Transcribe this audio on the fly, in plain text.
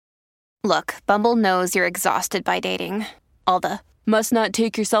Look, Bumble knows you're exhausted by dating. All the must not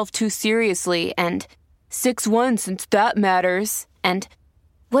take yourself too seriously and 6'1" since that matters. And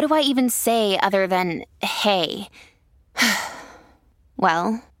what do I even say other than hey?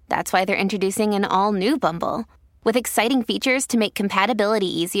 Well, that's why they're introducing an all-new Bumble with exciting features to make compatibility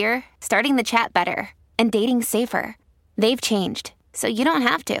easier, starting the chat better, and dating safer. They've changed, so you don't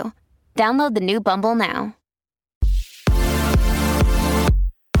have to. Download the new Bumble now.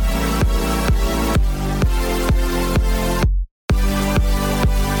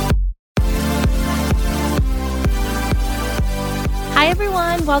 Hi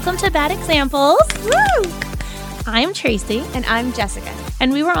everyone, welcome to Bad Examples. Woo! I'm Tracy. And I'm Jessica.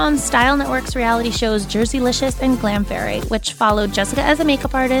 And we were on Style Network's reality shows Jerseylicious and Glam Fairy, which followed Jessica as a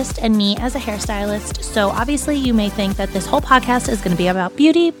makeup artist and me as a hairstylist. So obviously you may think that this whole podcast is going to be about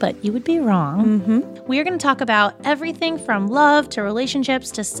beauty, but you would be wrong. Mm-hmm. We are going to talk about everything from love to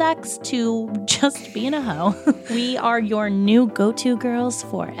relationships to sex to just being a hoe. We are your new go-to girls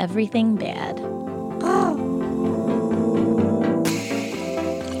for everything bad.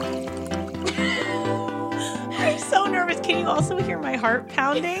 I'm so nervous. Can you also hear my heart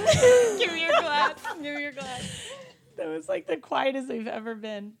pounding? Give me your glass. Give me your glass. That was like the quietest we've ever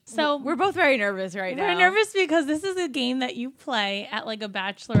been. So We're both very nervous right now. we're nervous because this is a game that you play at like a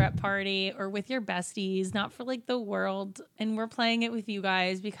bachelorette party or with your besties, not for like the world. And we're playing it with you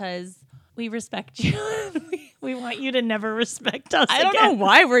guys because we respect you. We want you to never respect us I don't again. know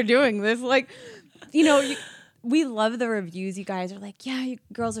why we're doing this. Like, we love the reviews. You guys are like, yeah, you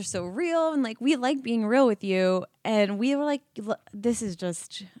girls are so real. And like, we like being real with you. And we were like, this is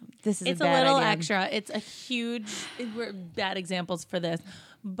It's a a bad little idea. extra. It's a huge, we're bad examples for this.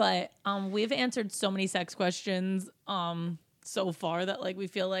 But we've answered so many sex questions so far that like we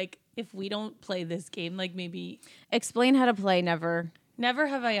feel like if we don't play this game, like maybe Explain how to play never. Never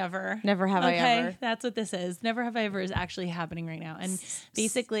Have I Ever. Never Have I Ever. Okay, that's what this is. Never Have I Ever is actually happening right now. And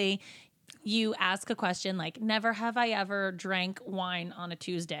basically, you ask a question like, never have I ever drank wine on a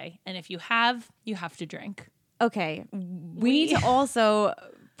Tuesday. And if you have to drink. Okay. We need to also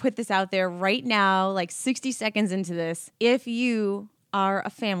put this out there right now, like 60 seconds into this. If you are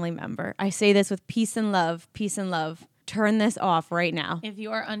a family member, I say this with peace and love, turn this off right now. If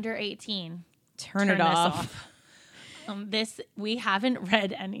you are under 18, Turn it this off. We haven't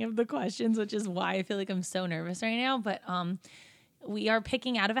read any of the questions, which is why I feel like I'm so nervous right now. But we are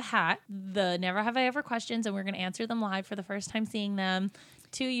picking out of a hat the Never Have I Ever questions, and we're going to answer them live for the first time seeing them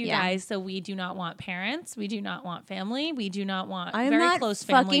to you guys. So we do not want parents. We do not want family. We do not want I'm very not close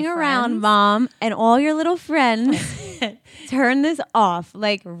family fucking friends. around, Mom, and all your little friends. Turn this off,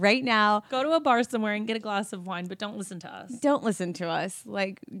 like right now. Go to a bar somewhere and get a glass of wine, but don't listen to us. Don't listen to us.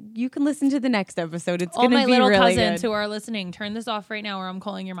 Like, you can listen to the next episode. It's All going my to be little really cousins good. who are listening, turn this off right now or I'm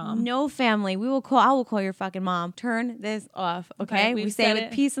calling your mom. No family. I will call your fucking mom. Turn this off, okay? we've We say said with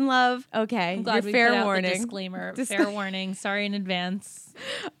it. peace and love. Okay. I'm glad Your we fair put out warning. the disclaimer. Fair warning. Sorry in advance.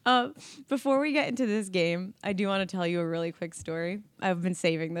 Before we get into this game, I do want to tell you a really quick story. I've been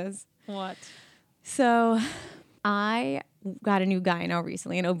saving this. What? So I got a new guy now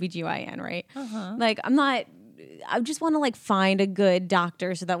recently, an OBGYN, right? Uh-huh. Like, I just want to like find a good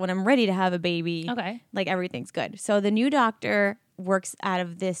doctor so that when I'm ready to have a baby, Okay. like everything's good. So the new doctor works out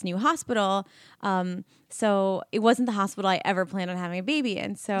of this new hospital. So it wasn't the hospital I ever planned on having a baby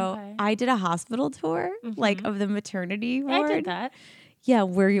in. So Okay. I did a hospital tour, like of the maternity ward. I did that. Yeah,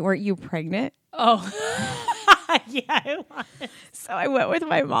 weren't you pregnant? Oh. Yeah, I was. So I went with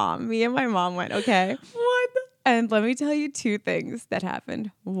my mom. Me and my mom went, okay. What? And let me tell you two things that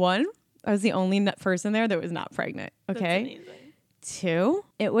happened. One, I was the only person there that was not pregnant. Okay. That's amazing. Two,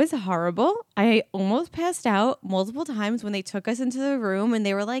 it was horrible. I almost passed out multiple times when they took us into the room and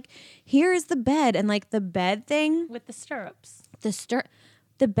they were like, here's the bed. And like the bed thing, With the stirrups.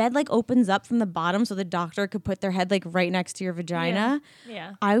 the bed like opens up from the bottom so the doctor could put their head like right next to your vagina.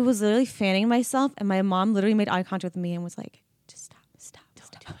 Yeah. I was literally fanning myself and my mom literally made eye contact with me and was like, just stop.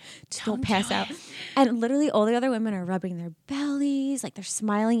 Just don't pass out. And literally all the other women are rubbing their bellies, like they're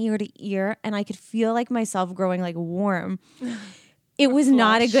smiling ear to ear. And I could feel like myself growing like warm. It was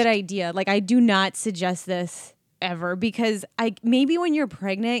not a good idea. Like I do not suggest this ever because maybe when you're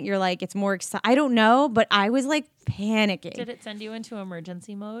pregnant, you're like, it's more exciting. I don't know, but I was like panicking. Did it send you into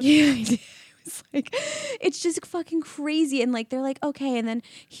emergency mode? Yeah, I did. It's like, it's just fucking crazy. And like, they're like, okay. And then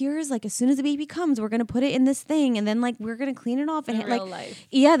here's like, as soon as the baby comes, we're going to put it in this thing. And then like, we're going to clean it off. And In like, real life.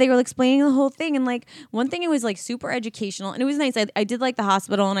 yeah, they were explaining the whole thing. And like, one thing, it was like super educational and it was nice. I did like the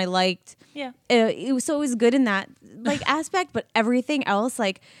hospital and I liked, Yeah. it was good in that like aspect, but everything else,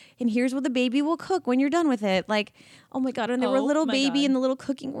 like and here's what the baby will cook when you're done with it. Like, oh my God. And there were Oh little my baby God. in the little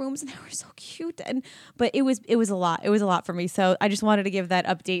cooking rooms, and they were so cute. But it was a lot. It was a lot for me. So I just wanted to give that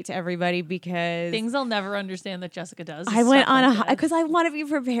update to everybody because Things I'll never understand that Jessica does. I went on like that. because I want to be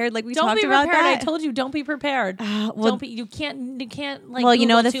prepared. Like we Don't talked be about prepared. that. I told you, don't be prepared. well, don't be. You can't. Like. well, you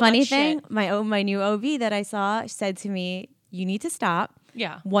know Google the too funny much thing, shit. my new OB that I saw said to me, "You need to stop.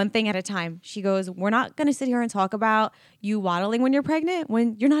 Yeah. One thing at a time." She goes, "We're not going to sit here and talk about you waddling when you're pregnant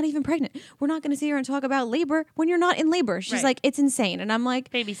when you're not even pregnant. We're not going to sit here and talk about labor when you're not in labor." She's Right. like, "It's insane." And I'm like,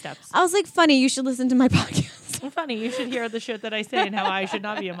 Baby steps. I was like, "Funny, you should listen to my podcast." Funny. You should hear the shit that I say and how I should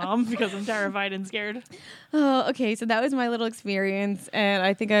not be a mom because I'm terrified and scared. Oh, okay. So that was my little experience, and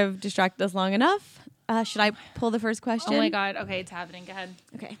I think I've distracted us long enough. Should I pull the first question? Oh my God. Okay, it's happening. Go ahead.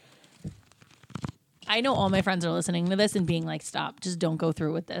 Okay. I know all my friends are listening to this and being like, stop, just don't go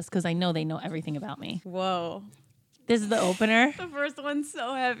through with this because I know they know everything about me. Whoa. This is the opener. The first one's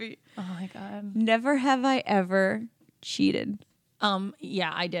so heavy. Oh my God. Never have I ever cheated.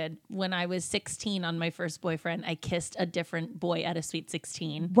 Yeah, I did. When I was 16 on my first boyfriend, I kissed a different boy at a sweet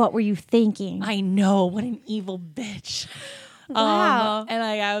 16. What were you thinking? I know, what an evil bitch. Wow. And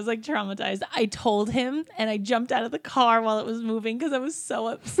I was like traumatized. I told him and I jumped out of the car while it was moving because I was so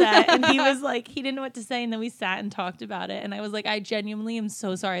upset. And he was like, he didn't know what to say. And then we sat and talked about it. And I was like, I genuinely am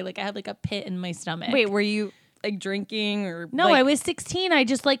so sorry. Like I had like a pit in my stomach. Wait, were you like drinking or No, like, I was 16. I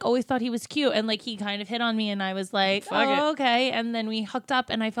just like always thought he was cute. And like he kind of hit on me and I was like, Fuck it. okay. And then we hooked up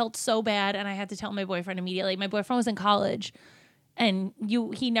and I felt so bad. And I had to tell my boyfriend immediately. My boyfriend was in college. And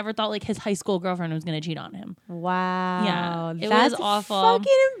he never thought like his high school girlfriend was gonna cheat on him. Wow. Yeah, it That's was awful.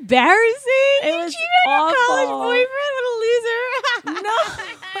 Fucking embarrassing. It You was cheated on your college awful. boyfriend. What a loser. No,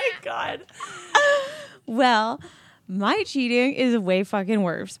 oh my God. Well, my cheating is way fucking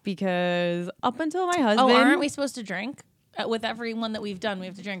worse because up until my husband. Oh, aren't we supposed to drink? With everyone that we've done, we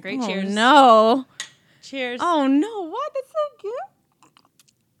have to drink, right? Oh, Cheers. no. Cheers. Oh no! What? That's so good.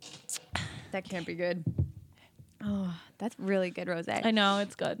 That can't be good. Oh, that's really good, Rose. I know,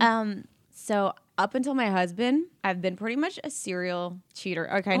 it's good. So up until my husband, I've been pretty much a serial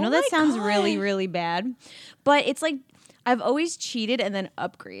cheater. Okay, I know Oh that my sounds God. really, really bad, but it's like I've always cheated and then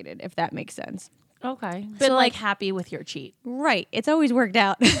upgraded, if that makes sense. Okay. So, Been like- like happy with your cheat. Right. It's always worked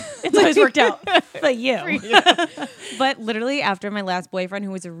out. It's always worked out. But you. But literally after my last boyfriend,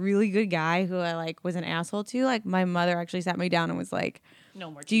 who was a really good guy, who I like was an asshole to, like my mother actually sat me down and was like, No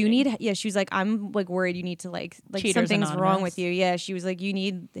more do you cheating. need, yeah, she was like, I'm like worried you need to like Cheaters something's wrong Anonymous. with you. Yeah. She was like, you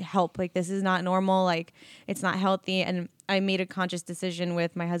need help. Like this is not normal. Like it's not healthy. And I made a conscious decision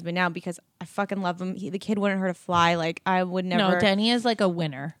with my husband now because I fucking love him. The kid wouldn't hurt a fly. Like I would never. No, Denny is like a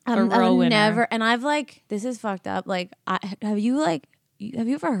winner. A I real would winner. never. And I've like, this is fucked up. Like, have you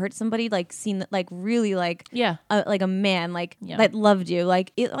ever hurt somebody like seen that like really like Yeah. like a man like Yeah. that loved you?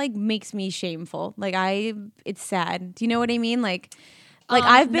 Like it like makes me shameful. Like it's sad. Do you know what I mean? Like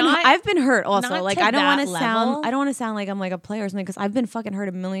I've been hurt also. not Like to I don't want to that sound level. I don't want to sound like I'm like a player or something because I've been fucking hurt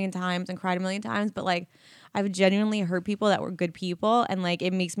a million times and cried a million times. But like I've genuinely hurt people that were good people, and like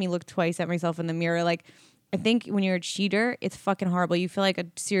it makes me look twice at myself in the mirror. Like I think when you're a cheater, it's fucking horrible. You feel like a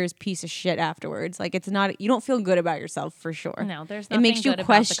serious piece of shit afterwards. Like it's not, you don't feel good about yourself for sure. No, there's It makes nothing you good about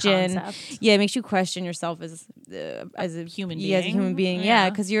the question. concept. Yeah, it makes you question yourself as a Human Yeah, as a human being. being. Yeah, Yeah.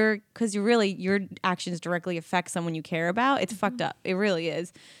 because you're really your actions directly affect someone you care about. It's fucked up. It really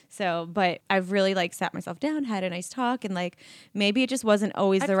is. So, but I've really like sat myself down, had a nice talk, and like maybe it just wasn't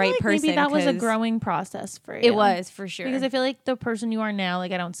always I the feel right like person. Maybe that was a 'cause growing process for you. It was for sure. Because I feel like the person you are now,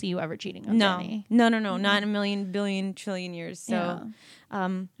 like I don't see you ever cheating on Denny. No, not in a million, billion, trillion years. So, Yeah.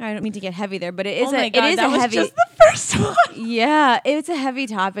 I don't mean to get heavy there, but it is Oh my God, it is that a was heavy. just the first one. Yeah, it's a heavy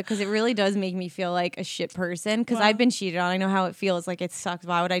topic because it really does make me feel like a shit person because I've been cheated on. I know how it feels. Like it sucks.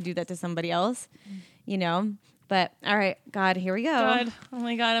 Why would I do that to somebody else? You know. But all right, God, here we go. God. Oh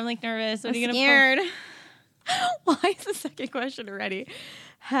my God, I'm like nervous. What I'm are you gonna scared. Why is the second question already?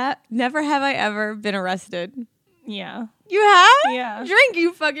 Never have I ever been arrested. Yeah. You have? Yeah. Drink,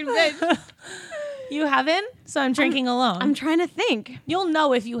 you fucking bitch. You haven't? So I'm drinking alone. I'm trying to think. You'll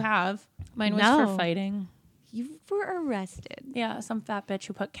know if you have. Mine was No. for fighting. You were arrested. Yeah, some fat bitch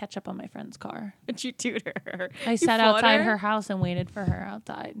who put ketchup on my friend's car. But you tutor her. I sat outside her house and waited for her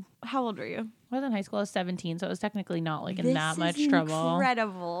outside. How old were you? I was in high school. I was 17, so it was technically not like in This that much is trouble.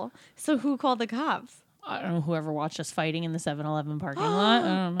 Incredible. So who called the cops? I don't know whoever watched us fighting in the 7-Eleven parking lot. I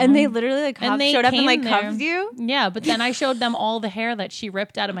don't know. And they literally like And cops they showed up and came like there. cuffed you? Yeah, but then I showed them all the hair that she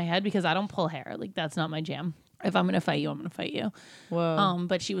ripped out of my head because I don't pull hair. Like that's not my jam. If I'm going to fight you, I'm going to fight you. Whoa.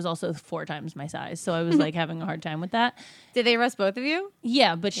 But she was also 4 times my size. So I was like having a hard time with that. Did they arrest both of you?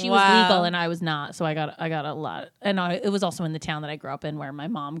 Yeah, but she was legal and I was not. So I got a lot. And it was also in the town that I grew up in where my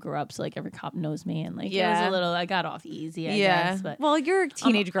mom grew up. So like every cop knows me. And like it was a little, I got off easy, I guess. But well, you're a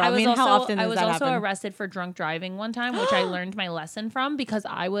teenage girl. I mean, how often does that I was also happen? arrested for drunk driving one time, which I learned my lesson from because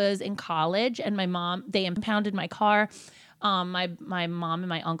I was in college and my mom, they impounded my car. My mom and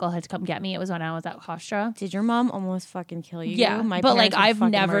my uncle had to come get me. It was when I was at Hofstra. Did your mom almost fucking kill you? Yeah, My but like parents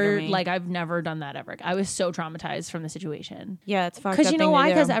would fucking murder me. I've never done that ever. I was so traumatized from the situation. Yeah, it's fucked up. Because you know thing why?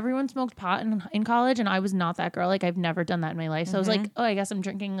 to do. Because everyone smoked pot in college, and I was not that girl. Like I've never done that in my life. So I was like, oh, I guess I'm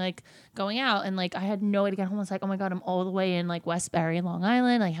drinking, like going out, and like I had no way to get home. I was like, oh my god, I'm all the way in like Westbury and Long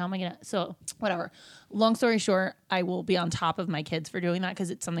Island. Like how am I gonna? So whatever. Long story short, I will be on top of my kids for doing that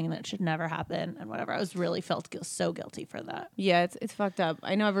because it's something that should never happen and whatever. I was really felt so guilty for that. Yeah, it's fucked up.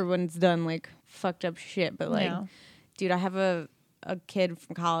 I know everyone's done like fucked up shit, but like, dude, I have a kid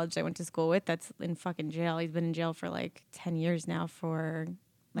from college I went to school with that's in fucking jail. He's been in jail for like 10 years now for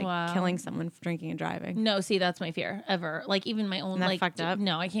like killing someone for drinking and driving. No, see, that's my fear ever. Like even my own, Isn't that like fucked up?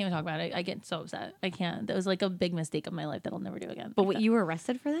 No, I can't even talk about it. I get so upset. I can't. That was like a big mistake of my life that I'll never do again. But what, you were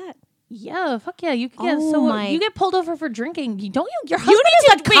arrested for that? Yeah, fuck yeah. You can get Oh you get pulled over for drinking. You don't you your You husband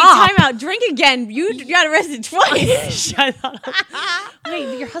need is to a cop. time out. Drink again. You got arrested twice. Shut up.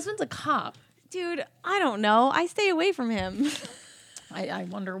 Wait, your husband's a cop. Dude, I don't know. I stay away from him. I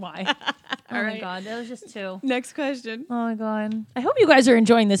wonder why. Oh my god, that was just 2. Next question. Oh my god. I hope you guys are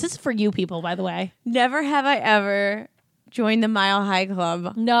enjoying this. This is for you people, by the way. Never have I ever joined the Mile High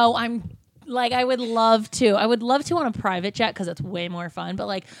Club. No, I would love to. I would love to on a private jet because it's way more fun. But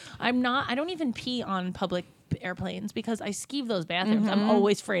like, I don't even pee on public airplanes because I skeeve those bathrooms. I'm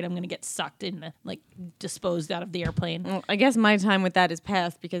always afraid I'm going to get sucked in, like disposed out of the airplane. Well, I guess my time with that is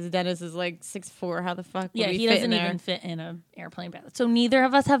past because Dennis is like 6'4". How the fuck? Yeah, would he fit doesn't in there? even fit in an airplane bathroom. So neither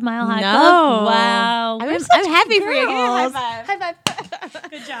of us have Mile High No. Club. Wow. I'm happy for you. Give me a high girls. five. High five.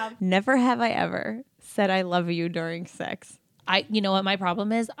 Good job. Never have I ever said I love you during sex. You know what my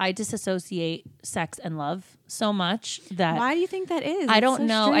problem is? I disassociate sex and love so much that Why do you think that is? I It's don't so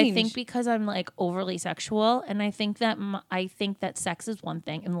know. strange. I think because I'm like overly sexual, and I think that sex is one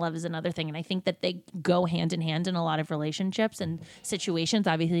thing and love is another thing, and I think that they go hand in hand in a lot of relationships and situations.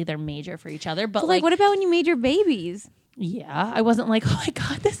 Obviously, they're major for each other, but So, like, what about when you made your babies? yeah, I wasn't like, oh my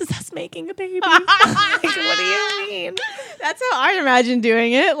god, this is us making a baby. Like, what do you mean? That's how I imagine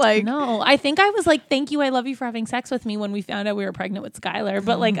doing it. Like, No, I think I was like, thank you, I love you for having sex with me when we found out we were pregnant with Skylar.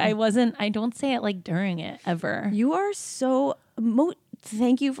 But like, I don't say it like during it ever. you are so.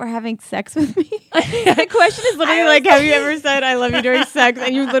 Thank you for having sex with me. The question is literally like, have you ever said I love you during sex?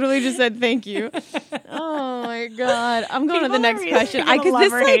 And you literally just said thank you. Oh my god, I'm going to the People are next really question. gonna Because love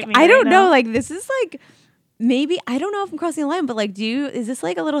this or hate like me I right don't know. now. Like this is like. Maybe I don't know if I'm crossing the line, but like, is this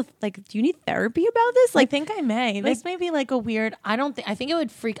like a little like? Do you need therapy about this? I Like, think I may. This may be like a weird. I think it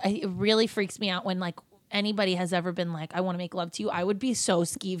would it really freaks me out when like anybody has ever been like, I want to make love to you. I would be so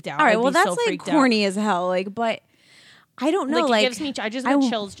skeeved out. all right, I'd well, be that's so like freaked out. corny as hell. Like, but I don't know. Like, Like, it gives me. I just got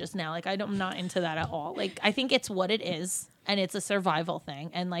chills just now. Like I'm not into that at all. Like I think it's what it is, and it's a survival thing,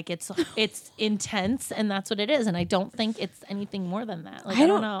 and like it's intense, and that's what it is. And I don't think it's anything more than that. Like I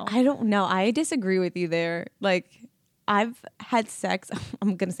don't know. I don't know. I disagree with you there. Like, I've had sex.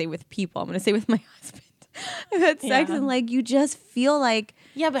 I'm gonna say with people. I'm gonna say with my husband. I've had sex, Yeah. and like you just feel like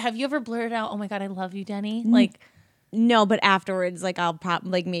Yeah, but have you ever blurted out, "Oh my god, I love you, Denny"? Like, no, but afterwards, like I'll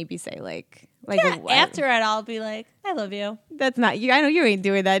like maybe say like yeah, what? after it, I'll be like, "I love you." That's not you. I know you ain't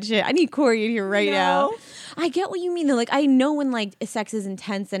doing that shit. I need Corey in here right now. No. I get what you mean though. Like I know when like sex is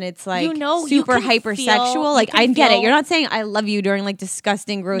intense and it's like You know, you super can hypersexual. feel- Like you can I get it. feel- You're not saying I love you during like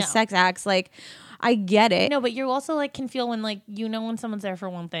disgusting, gross No. sex acts. Like I get it. No, but you also like can feel when like you know when someone's there for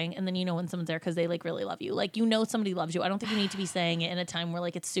one thing, and then you know when someone's there because they like really love you. Like you know somebody loves you. I don't think you need to be saying it in a time where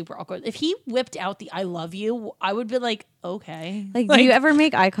like it's super awkward. If he whipped out the "I love you," I would be like, okay. Like, do you ever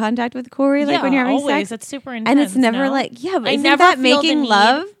make eye contact with Corey? Like when you're having always. sex? It's super intense. And it's never no? like, yeah, but I isn't never that feel the making need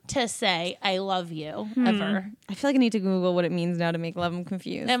love? to say "I love you" ever. I feel like I need to Google what it means now to make love. I'm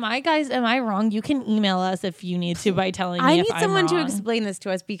confused. Am I wrong? You can email us if you need to by telling me. I if need I'm someone to wrong. explain this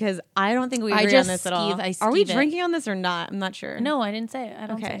to us because I don't think we I agree just on this at all. I Are we skeeve it. drinking on this or not? I'm not sure. No, I didn't say it. I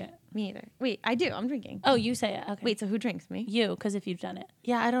don't say Okay. it. Me either. Wait, I do. I'm drinking. Oh, you say it. Okay. Wait, so who drinks? Me? You, because if you've done it.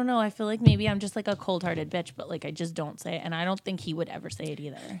 Yeah, I don't know. I feel like maybe I'm just like a cold-hearted bitch, but like I just don't say it, and I don't think he would ever say it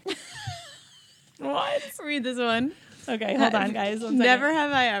either. What? Read this one. Okay, hold on, guys. One second. Never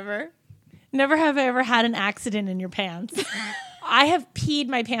have I ever. Never have I ever had an accident in your pants. I have peed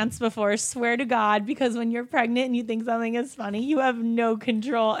my pants before, swear to God, because when you're pregnant and you think something is funny, you have no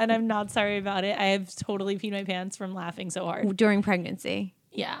control. And I'm not sorry about it. I have totally peed my pants from laughing so hard. During pregnancy.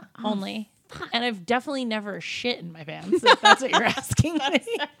 Yeah, only. And I've definitely never shit in my pants, if that's what you're asking me.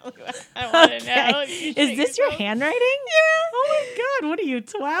 I want to know. Is this your handwriting? Yeah. Oh my God, what are you,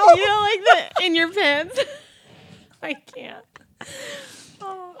 12? You don't like that in your pants? I can't.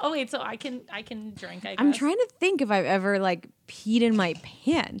 Oh wait, so I can drink, I guess. I'm trying to think if I've ever like peed in my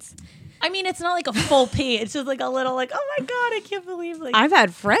pants. I mean, it's not like a full pee. It's just like a little like, oh my God, I can't believe like. I've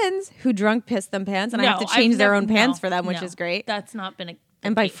had friends who drunk pissed them pants and I have to change their own pants for them, which is great. That's not been a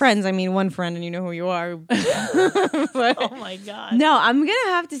And by friends, I mean one friend and you know who you are. Oh my God. No, I'm going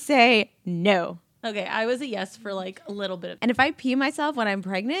to have to say no. Okay, I was a yes for like a little bit of. And if I pee myself when I'm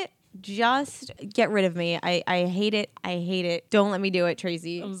pregnant, just get rid of me. I hate it. I hate it. Don't let me do it,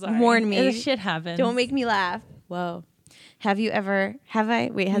 Tracy. I'm sorry. Warn me. This shit happens. Don't make me laugh. Whoa. Have you ever,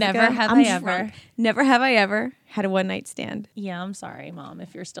 wait, has Never it go? have I'm I drunk. ever. Never have I ever had a one night stand. Yeah, I'm sorry, Mom,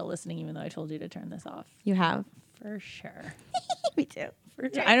 if you're still listening, even though I told you to turn this off. You have? For sure. Me too.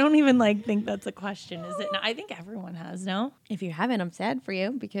 I don't even like think that's a question, is it? No, I think everyone has, no? If you haven't, I'm sad for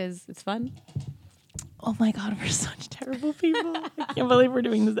you because it's fun. Oh my God, we're such terrible people. I can't believe we're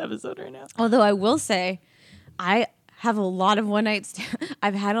doing this episode right now. Although I will say, I have a lot of one night stands.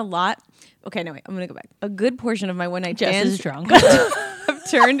 I've had a lot. Okay, no, wait. I'm going to go back. A good portion of my one night Jess stands is drunk. have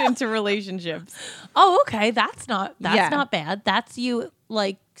turned into relationships. Oh, okay. That's not Yeah. not bad. That's you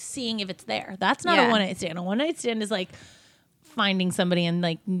like seeing if it's there. That's not Yeah. a one night stand. A one night stand is like finding somebody and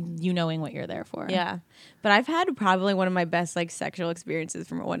like you knowing what you're there for. Yeah. But I've had probably one of my best like sexual experiences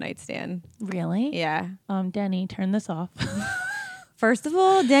from a one night stand. Really? Yeah. Denny, turn this off. First of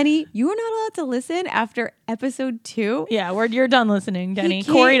all, Denny, you are not allowed to listen after episode 2. Yeah, you're done listening, Denny.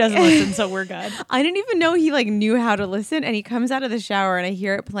 can't- Corey doesn't listen, so we're good. I didn't even know he like knew how to listen, and he comes out of the shower and I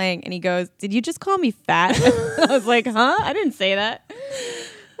hear it playing and he goes, "Did you just call me fat?" I was like, "Huh? I didn't say that."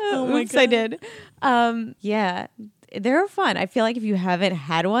 Oh my Oops, I God. did. Yeah. They're fun. I feel like if you haven't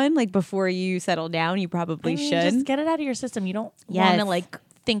had one, like before you settle down, you probably should. Just get it out of your system. You don't Yes. want to like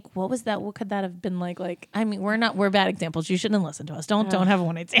think, what was that? What could that have been like? Like, I mean, we're bad examples. You shouldn't listen to us. Don't have a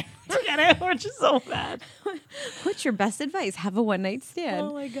one night stand. Forget it. We're just so bad. What's your best advice? Have a one night stand.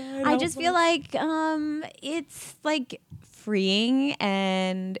 Oh my God. I just feel like it's like freeing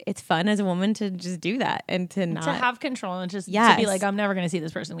and it's fun as a woman to just do that and to not to have control and just to Yes. be like, I'm never going to see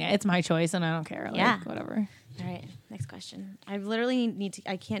this person again. It's my choice and I don't care. Like, Yeah. whatever. All right, next question. I literally need to.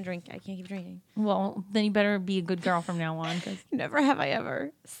 I can't drink. I can't keep drinking. Well, then you better be a good girl from now on. 'Cause Never have I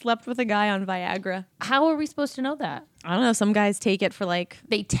ever slept with a guy on Viagra. how are we supposed to know that? I don't know. Some guys take it for like.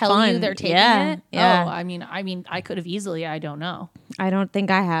 They tell Fun. you they're taking Yeah, it? yeah. Oh, I mean, I could have easily. I don't know. I don't think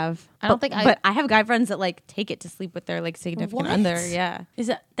I have. I don't But- think I- But I have guy friends that like take it to sleep with their like significant What? other. Yeah. Is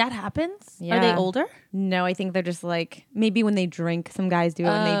that happens? Yeah. Are they older? No, I think they're just like maybe when they drink. Some guys do it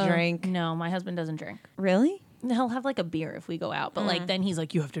when they drink. No, my husband doesn't drink. Really? He'll have like a beer if we go out, but like then he's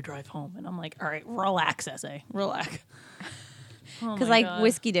like, you have to drive home, and I'm like, all right, relax, essay, relax. Because like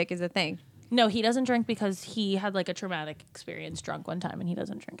whiskey dick is a thing. No, he doesn't drink because he had like a traumatic experience drunk one time, and he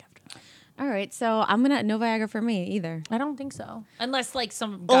doesn't drink after that. All right, so I'm gonna no Viagra for me either. I don't think so, unless like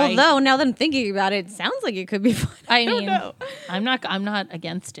some guy. Although now that I'm thinking about it, it sounds like it could be fun. I don't mean, know. I'm not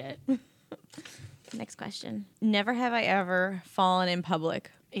against it. Next question. Never have I ever fallen in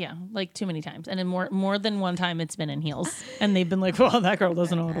public. Yeah, like too many times, and in more than one time, it's been in heels, and they've been like, "Well, that girl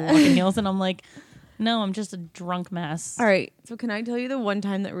doesn't know how to walk in heels," and I'm like, "No, I'm just a drunk mess." All right, so can I tell you the one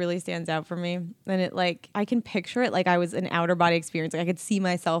time that really stands out for me? And it like I can picture it like I was an outer body experience. Like I could see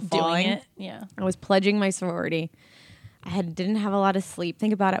myself falling. Doing it, yeah. I was pledging my sorority. Didn't have a lot of sleep.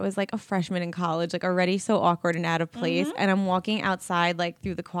 Think about it. I was like a freshman in college, like already so awkward and out of place. And I'm walking outside like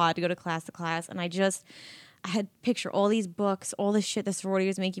through the quad to go to class, and I had picture all these books, all the shit the sorority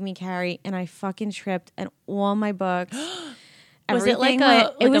was making me carry, and I fucking tripped, and all my books. Was it like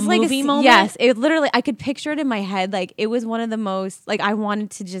everything a movie moment? Yes, it literally. I could picture it in my head. Like it was one of the most. Like I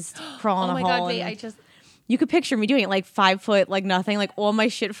wanted to just crawl in Oh a my hole. God, wait, and- You could picture me doing it like 5 foot, like nothing, like all my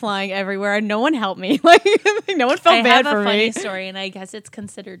shit flying everywhere, and no one helped me. Like no one felt I bad have for a funny me. story, and I guess it's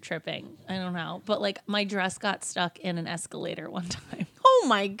considered tripping. I don't know, but like my dress got stuck in an escalator one time, Oh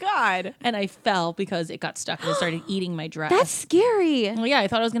my god, and I fell because it got stuck and it started eating my dress. that's scary. Well, yeah, I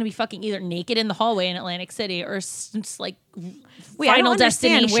thought I was gonna be fucking either naked in the hallway in Atlantic City or like Wait, I don't Final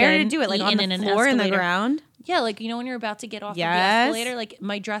understand. Destination. Where did it do it? Like on eaten the in an floor in the escalator. ground? Yeah, like you know when you're about to get off of the Yes. escalator, like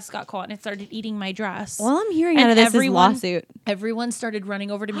my dress got caught and it started eating my dress. All I'm hearing And out of this is everyone- lawsuit. Everyone started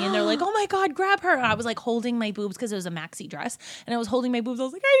running over to me and they're like, "Oh my God, grab her!" And I was like holding my boobs because it was a maxi dress, and I was holding my boobs. I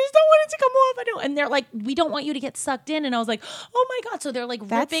was like, "I just don't want it to come off. I don't. And they're like, we don't want you to get sucked in. And I was like, oh my God. So they're like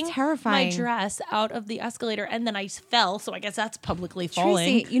That's ripping terrifying. my dress out of the escalator. And then I fell. So I guess that's publicly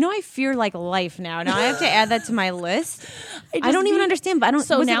falling. Tracy, I fear like life now. Now I have to add that to my list. I just don't even need- understand, but I don't.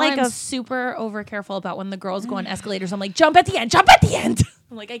 So was now it like I'm super over careful about when the girls go on escalators. I'm like, jump at the end, jump at the end.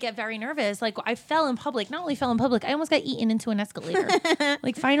 I'm like, I get very nervous. Like I fell in public. Not only fell in public, I almost got eaten into an escalator.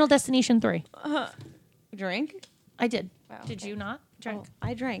 Like Final Destination 3. drink? I did. Wow. Did you not drink?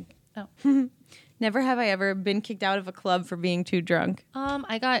 I drank. Oh. Never have I ever been kicked out of a club for being too drunk.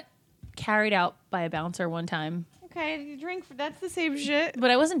 I got carried out by a bouncer one time. Okay, you drink. That's the same shit.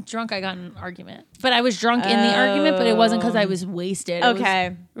 But I wasn't drunk. I got in an argument. But I was drunk in the argument, but it wasn't because I was wasted. It was-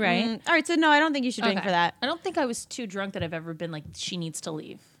 Okay. right? All right. So no, I don't think you should drink Okay. for that. I don't think I was too drunk that I've ever been like, she needs to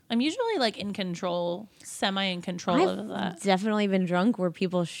leave. I'm usually like in control, semi in control of that. I've definitely been drunk where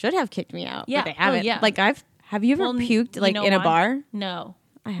people should have kicked me out. Yeah. But they haven't. Oh, yeah. Like have you ever Well, puked you like know in a why? bar? No.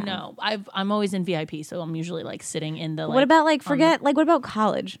 I have. No. I'm always in VIP, so I'm usually like sitting in the What about like what about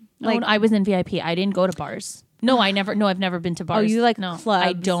college? Like I was in VIP. I didn't go to bars. No, I've never been to bars. you like no, clubs?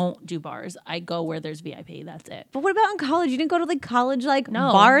 I don't do bars. I go where there's VIP. That's it. But what about in college? You didn't go to like college No.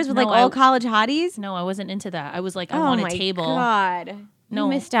 bars with No, like all I- college hotties? No, I wasn't into that. I was like, I Oh want my a table. God. No.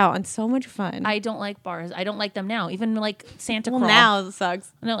 You missed out on so much fun. I don't like bars. I don't like them now. Even like Santa well, Crawl. now it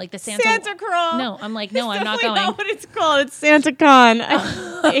sucks. No, like the Santa Crawl. No, I'm like, no, I'm not Definitely going. not what it's called. It's Santa Con.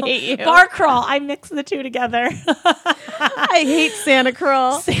 I hate you. Bar crawl. I mix the two together. I hate Santa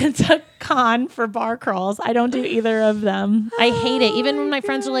Crawl. Santa Con for bar crawls. I don't do either of them. I hate it. Even when my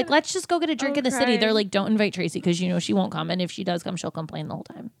friends are like, let's just go get a drink in the city. They're like, don't invite Tracy because she won't come. And if she does come, she'll complain the whole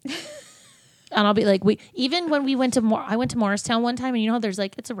time. And I'll be like, even when we went to I went to Morristown one time, and how there's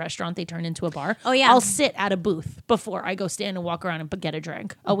like, it's a restaurant they turn into a bar. Oh, yeah. I'll sit at a booth before I go stand and walk around and get a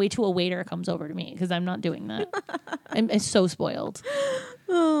drink. I'll wait till a waiter comes over to me because I'm not doing that. I'm so spoiled.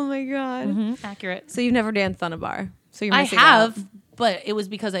 Oh my God. Accurate. So you've never danced on a bar? So you're I missing have, out. but it was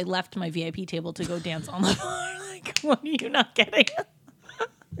because I left my VIP table to go dance on the bar. Like, what are you not getting?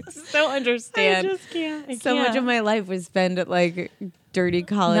 So understand. I just can't. So much of my life was spent at like dirty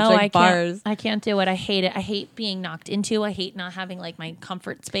college bars. I can't do it. I hate it. I hate being knocked into. I hate not having like my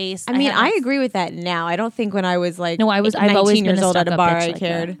comfort space. I mean, I agree with that now. I don't think when I was like I've 19 always been years a old at a stuck-up bar bitch I like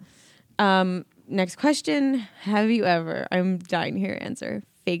cared. Next question. Have you ever, I'm dying to hear your answer,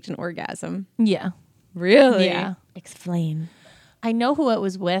 faked an orgasm? Yeah. Really? Yeah. Explain. I know who it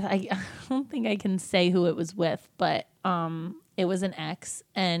was with. I don't think I can say who it was with, but it was an ex,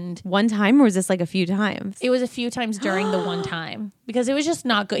 and One time, or was this like a few times? it was a few times during the one time because it was just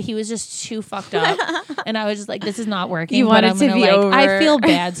not good. He was just too fucked up, and I was just like, "This is not working." You but wanted I'm to gonna, be like, over. I feel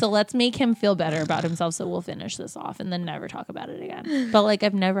bad, so let's make him feel better about himself. So we'll finish this off and then never talk about it again. But like,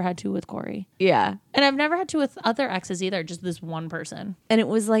 I've never had to with Corey, Yeah. and I've never had to with other exes either. Just this one person. And it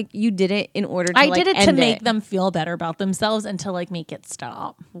was like you did it in order to I like, did it to end make them feel better about themselves and to like make it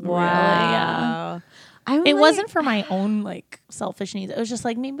stop. Wow. Really, yeah. I'm It like- wasn't for my own like selfish needs. It was just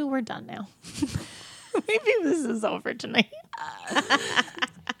like, maybe we're done now. Maybe this is over tonight.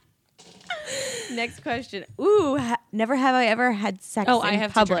 Next question. Ooh, never have I ever had sex Oh, in I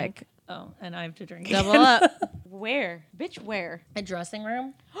have public. to drink. Oh, and I have to drink. Double up. Where? Bitch, where? A dressing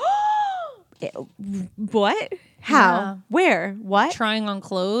room. What? How? Yeah. Where? What? Trying on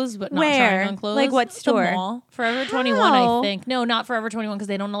clothes, but not Where? trying on clothes. Like what The store? mall. Forever 21, I How? think. No, not Forever 21 because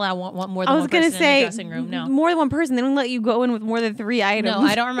they don't allow one more than I was one gonna person in say the dressing room. No. more than one person. They don't let you go in with more than 3 items. No,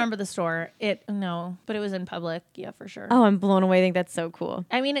 I don't remember the store. But it was in public. Yeah, for sure. Oh, I'm blown away. I think that's so cool.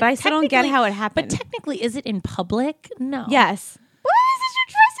 I mean, but I still don't get how it happened. But technically, is it in public? No. Yes. What is this your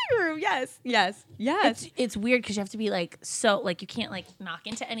dressing room? Yes. Yes. Yes. It's weird because you have to be like so like you can't like knock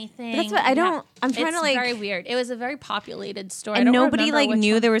into anything. That's what I You don't- have- I'm trying it's to, like- very weird. It was a very populated store. I And don't nobody remember like which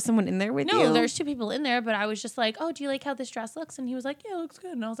knew one. there was someone in there with you. No, there's 2 people in there, but I was just like, "Oh, do you like how this dress looks?" And he was like, "Yeah, it looks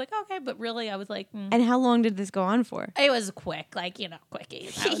good." And I was like, "Okay," but really, I was like, And how long did this go on for? It was quick, like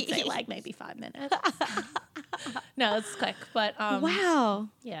quickies. I would say like maybe 5 minutes. No, it's quick, but Wow.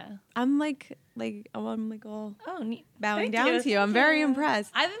 yeah. I'm like I'm like all Oh, neat. bowing Thank down to you. I'm very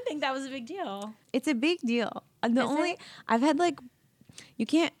impressed. I didn't think that was a big deal. It's a big deal. The Is only it? I've had like you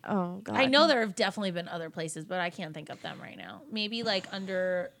can't. Oh God. I know there have definitely been other places, but I can't think of them right now. Maybe like I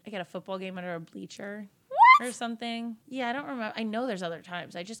got a football game under a bleacher or something. Yeah, I don't remember. I know there's other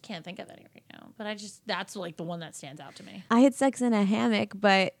times. I just can't think of any right now. But that's like the one that stands out to me. I had sex in a hammock,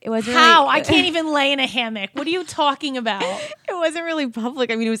 but it wasn't How? Really, I can't even lay in a hammock. What are you talking about? It wasn't really public.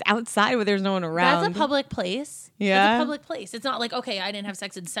 I mean, it was outside where there's no one around. That's a public place. Yeah? It's a public place. It's not like, okay, I didn't have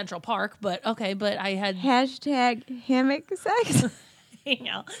sex in Central Park, but okay, but I had Hashtag hammock sex.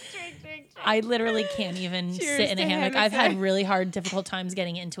 know. I literally can't even sit in a hammock. I've had really difficult times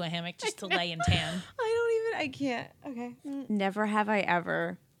getting into a hammock just to lay and tan. I can't. Okay. Never have I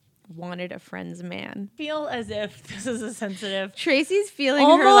ever wanted a friend's man. Feel as if this is a sensitive. Tracy's feeling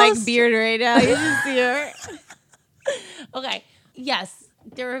her like beard right now. You should see her. Okay. Yes,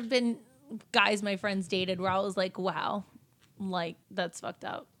 there have been guys my friends dated where I was like, wow, like that's fucked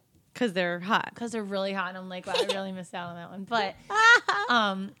up. Because they're hot. Because they're really hot. And I'm like, wow, I really missed out on that one. But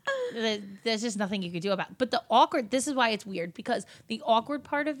there's just nothing you could do about it. But the awkward, this is why it's weird. Because the awkward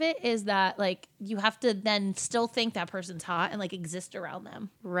part of it is that, like, you have to then still think that person's hot and, like, exist around them.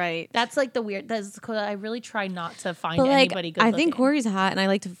 Right. That's, like, the weird, that's because I really try not to find but, like, anybody good I looking. think Corey's hot and I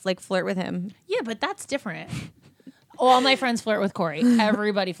like to, like, flirt with him. Yeah, but that's different. All my friends flirt with Corey.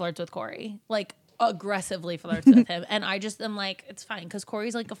 Everybody flirts with Corey. Like, aggressively flirts with him, and I just am like, it's fine because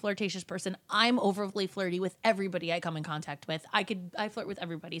Corey's like a flirtatious person. I'm overly flirty with everybody I come in contact with. I flirt with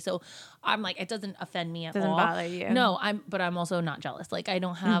everybody, so I'm like, it doesn't offend me at all. Doesn't bother you. No, but I'm also not jealous. Like I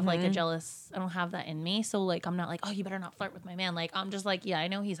don't have like a jealous. I don't have that in me. So like I'm not like, oh, you better not flirt with my man. Like I'm just like, yeah, I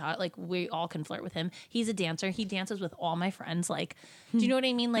know he's hot. Like we all can flirt with him. He's a dancer. He dances with all my friends. Like, do you know what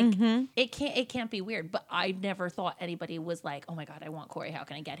I mean? Like it can't be weird. But I never thought anybody was like, oh my god, I want Corey. How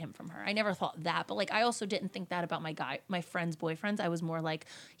can I get him from her? I never thought that. But like I also didn't think that about my friends' boyfriends. I was more like,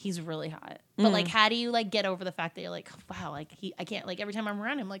 he's really hot. But like, how do you like get over the fact that you're like, wow, like I can't, like every time I'm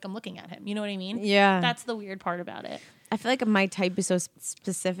around him, like I'm looking at him. You know what I mean? Yeah. That's the weird part about it. I feel like my type is so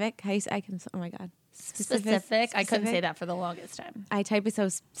specific. Oh my god. Specific. I couldn't say that for the longest time. I type is so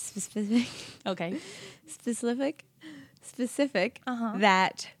specific. Okay. Specific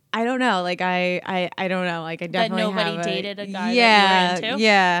that I don't know. Like I don't know. Like I definitely that nobody have dated a guy yeah, that you were into.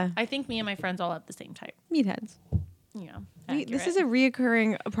 Yeah. I think me and my friends all have the same type. Meatheads. Yeah. This is a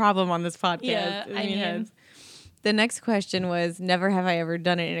reoccurring problem on this podcast. Yeah, I mean, the next question was, never have I ever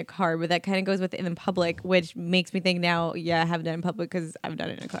done it in a car, but that kind of goes with in public, which makes me think now, yeah, I have done it in public because I've done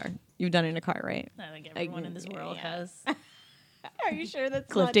it in a car. You've done it in a car, right? I think everyone in this world has. Are you sure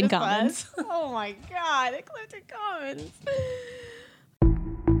that's Clifton Commons? Oh my god, Clifton Commons.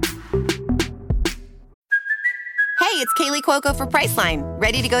 Hey, it's Kaylee Cuoco for Priceline.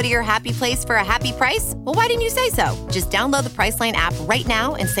 Ready to go to your happy place for a happy price? Well, why didn't you say so? Just download the Priceline app right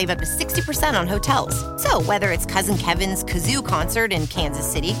now and save up to 60% on hotels. So whether it's Cousin Kevin's Kazoo Concert in Kansas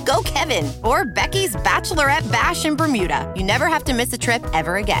City, go Kevin, or Becky's Bachelorette Bash in Bermuda, you never have to miss a trip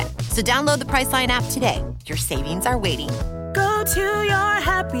ever again. So download the Priceline app today. Your savings are waiting. Go to your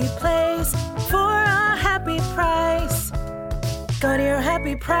happy place for a happy price. Go to your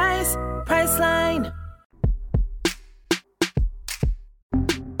happy price, Priceline.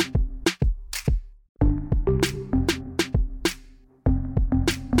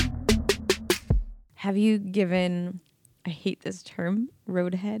 Have you given, I hate this term,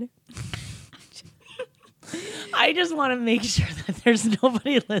 roadhead? I just want to make sure that there's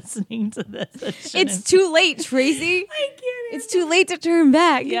nobody listening to this. It's too late, Tracy. I can't. It's too late to turn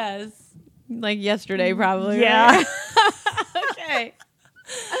back. Yes. Like yesterday, probably. Yeah. Right? Okay.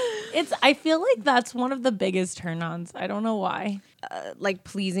 I feel like that's one of the biggest turn-ons. I don't know why. Like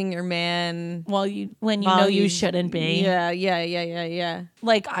pleasing your man. When you know you shouldn't be. Yeah.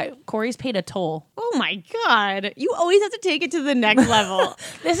 Like Corey's paid a toll. Oh my God. You always have to take it to the next level.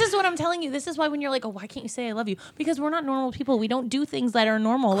 This is what I'm telling you. This is why when you're like, oh, why can't you say I love you? Because we're not normal people. We don't do things that are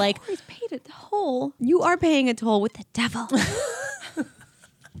normal. Like Corey's paid a toll. You are paying a toll with the devil.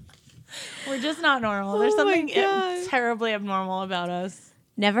 We're just not normal. There's something terribly abnormal about us.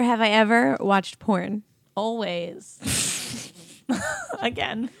 Never have I ever watched porn. Always.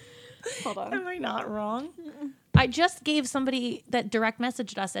 Again. Hold on. Am I not wrong? I just gave somebody that direct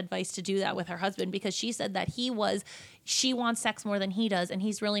messaged us advice to do that with her husband because she said that she wants sex more than he does and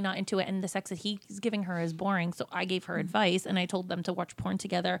he's really not into it and the sex that he's giving her is boring. So I gave her advice and I told them to watch porn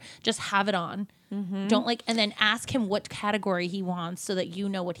together. Just have it on. Mm-hmm. Don't and then ask him what category he wants so that you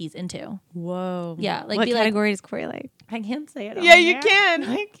know what he's into. Whoa. Yeah. What category does Corey like? I can't say it. Yeah, you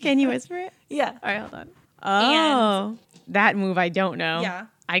can. Can you whisper it? Yeah. All right, hold on. Oh, that move I don't know. Yeah.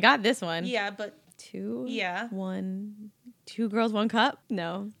 I got this one. Yeah, but 2. Yeah. 1. 2 girls, 1 cup?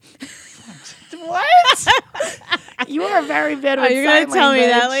 No. What? You are very bad with you're going to tell me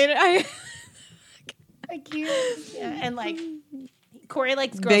that later. I can't. Yeah. And Corey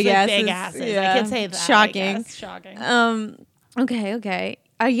likes girls big with asses. big asses. Yeah. I can say that. Shocking. Shocking. Okay.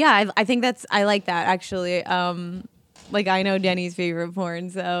 Yeah, I think I like that actually. I know Denny's favorite porn,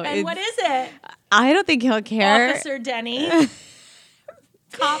 so. And what is it? I don't think he'll care. Officer Denny.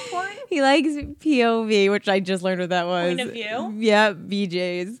 Cop porn? He likes POV, which I just learned what that was. Point of view? Yeah,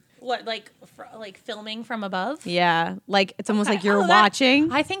 BJ's. What, like filming from above? Yeah, like it's almost Okay. like you're Oh,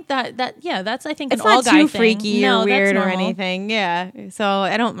 watching. I think that's I think It's an all not guy too thing. freaky No, or that's weird or normal. anything. Yeah, so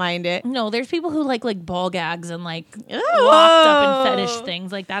I don't mind it. No, there's people who like ball gags and like Oh. locked up in fetish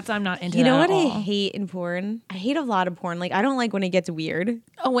things. Like I'm not into. You know that what at I all. hate in porn? I hate a lot of porn. Like I don't like when it gets weird.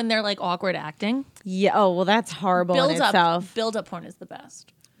 Oh, when they're like awkward acting. Yeah. Oh well, that's horrible in itself. Build up porn is the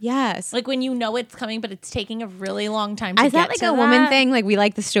best. Yes. Like when you know it's coming, but it's taking a really long time to Is that get like to a woman that. thing? Like we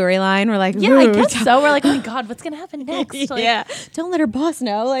like the storyline. We're like, Yeah, I "Ooh, guess so. We're like, oh my god, what's gonna happen next? Like, yeah. Don't let her boss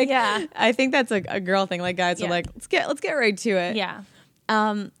know. Like, Yeah. I think that's a girl thing. Like guys are Yeah. like, let's get right to it. yeah.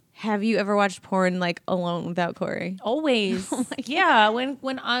 Have you ever watched porn like alone without Corey? Always. Yeah.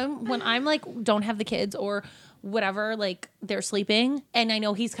 When I'm like don't have the kids or whatever, like they're sleeping and I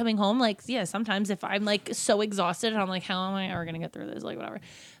know he's coming home, like yeah, sometimes if I'm like so exhausted and I'm like, how am I ever gonna get through this? Like whatever.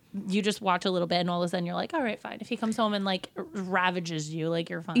 You just watch a little bit and all of a sudden you're like, all right, fine. If he comes home and like ravages you, like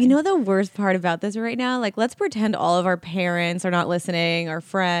you're fine. You know the worst part about this right now? Like, let's pretend all of our parents are not listening, our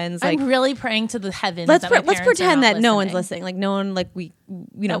friends. Like, I'm really praying to the heavens. let's that my let's parents are pretend not that no one's listening. listening. Like, no one, like we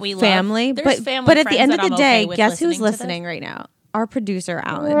know, we love. family. There's But family but at the friends end of that the I'm day, okay with guess who's listening to this. listening right now? Our producer,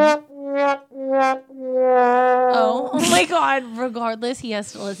 Alan. Oh my god! Regardless, he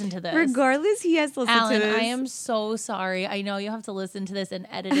has to listen to this. Regardless, he has to listen Alan, to this. I am so sorry. I know you have to listen to this and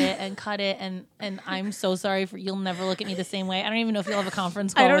edit it and cut it, and I'm so sorry for you'll never look at me the same way. I don't even know if you'll have a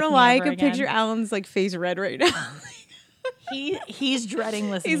conference call. I don't with know me why I ever could again. picture Alan's like face red right now. He's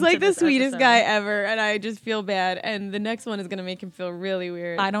dreading listening. He's like to the this sweetest episode. guy ever, and I just feel bad. And the next one is gonna make him feel really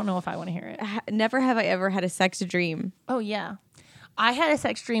weird. I don't know if I want to hear it. Never have I ever had a sex dream. Oh yeah, I had a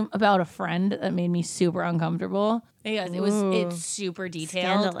sex dream about a friend that made me super uncomfortable. Because it's super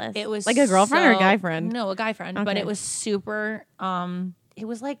detailed. Scandalous. It was Like a girlfriend or a guy friend? No, a guy friend. But Okay. it was super. It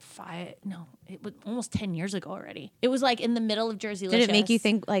was like it was almost 10 years ago already. It was like in the middle of Jersey. Did it make you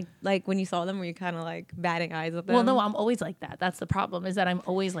think like when you saw them, were you kind of like batting eyes at them? Well, no, I'm always like that. That's the problem. Is that I'm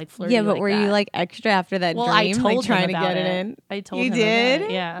always like flirty. yeah, but like were that. you like extra after that Well, dream? I told like him trying to about get it it. in. I told you him did.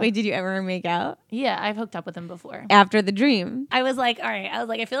 about it, yeah. Wait, did you ever make out Yeah, I've hooked up with him before. after the dream? I was like, all right. I was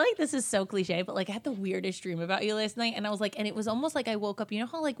like, I feel like this is so cliche, but like I had the weirdest dream about you last night, and I was like, and it was almost like I woke up. You know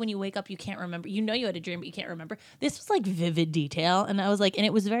how like when you wake up, you can't remember. You know you had a dream, but you can't remember. This was like vivid detail, and I was like, and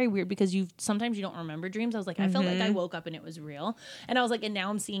it was very weird because sometimes you don't remember dreams. I was like, I felt like I woke up and it was real, and I was like, and now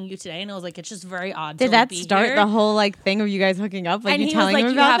I'm seeing you today, and I was like, it's just very odd. Did to that be start here. the whole like thing of you guys hooking up? Like And you he was telling like,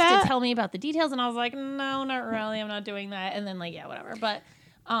 him you about have that? to tell me about the details, and I was like, no, not really. I'm not doing that. And then like, yeah, whatever. But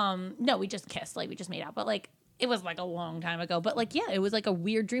no, we just kissed, like we just made out, but like. It was like a long time ago, but like, yeah, it was like a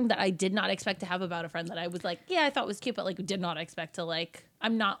weird dream that I did not expect to have about a friend that I was like, yeah, I thought was cute, but like did not expect to like,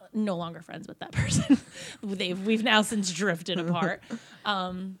 I'm no longer friends with that person. We've now since drifted apart.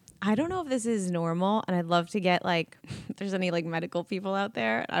 I don't know if this is normal, and I'd love to get like, if there's any like medical people out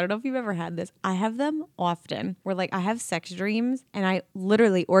there. I don't know if you've ever had this. I have them often where like I have sex dreams and I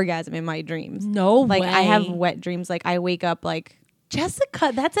literally orgasm in my dreams. No like I have way. wet dreams. Like I wake up like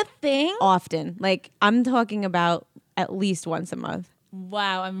Jessica, that's a thing? often. Like I'm talking about at least once a month.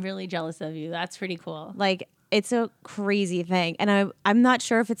 Wow, I'm really jealous of you. That's pretty cool. Like it's a crazy thing, and I'm not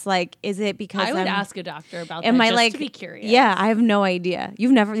sure if it's like, is it because I would I'm, ask a doctor about am that I just like to be curious. Yeah, I have no idea.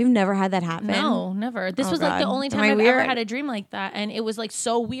 You've never had that happen. No, never. This Oh, was like the God. only Am time I I've ever weird? had a dream like that. And it was like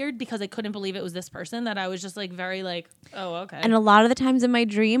so weird because I couldn't believe it was this person that I was just like very like, oh, okay. And a lot of the times in my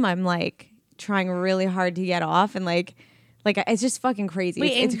dream, I'm like trying really hard to get off, and like it's just fucking crazy.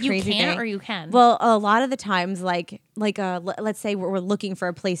 Wait, it's and a you crazy can't thing. or you can? Well, a lot of the times, let's say we're looking for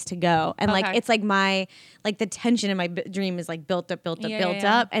a place to go, and like Okay. it's like the tension in my dream is like built up.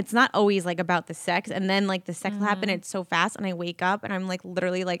 Yeah. It's not always like about the sex, and then like the sex will Mm-hmm. happen. It's so fast, and I wake up and I'm like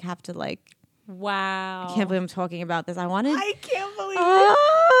literally like have to like. wow. I can't believe I'm talking about this. I wanted. I can't believe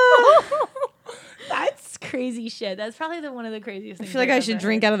Oh! That's crazy shit. That's probably one of the craziest I things. feel like I should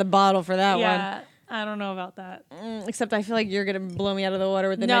drink out of the bottle for that one. Yeah, I don't know about that. Except I feel like you're gonna blow me out of the water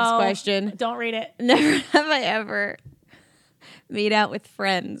with the No, next question. Don't read it. Never have I ever made out with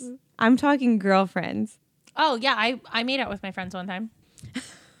friends. I'm talking girlfriends. Oh yeah, I made out with my friends one time.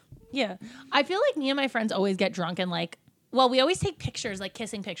 Yeah, I feel like me and my friends always get drunk and like. Well, we always take pictures, like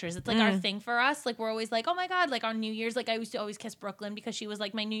kissing pictures. It's like our thing for us. Like we're always like, oh my God, like on New Year's, like I used to always kiss Brooklyn because she was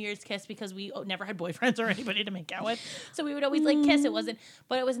like my New Year's kiss because we never had boyfriends or anybody to make out with. So we would always like kiss. It wasn't,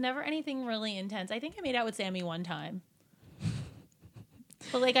 but it was never anything really intense. I think I made out with Sammy one time.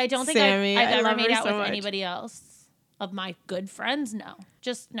 But like I don't think Sammy, I've I ever love made her out so with much. anybody else of my good friends. No,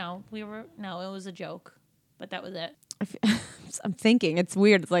 just no. It was a joke, but that was it. I'm thinking. It's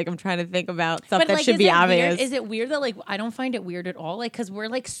weird. It's like I'm trying to think about stuff that like, should be obvious. Is it weird that like I don't find it weird at all? Like, because we're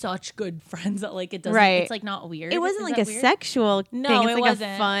like such good friends that like it doesn't. Right. It's like not weird. It wasn't Is like that a weird? sexual No, thing. It's it like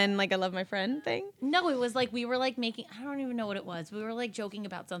wasn't. a fun, like I love my friend thing. No, it was like we were like making. I don't even know what it was. We were like joking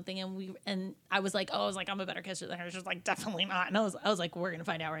about something, and I was like, I'm a better kisser than her. She was like, definitely not. And I was like, we're gonna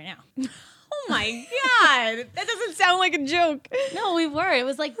find out right now. Oh my God. That doesn't sound like a joke. No, we were. It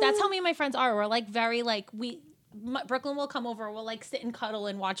was like that's how me and my friends are. We're like very like Brooklyn will come over. We'll like sit and cuddle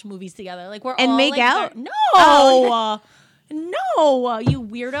and watch movies together. Like we're And all make like, out? No, no, you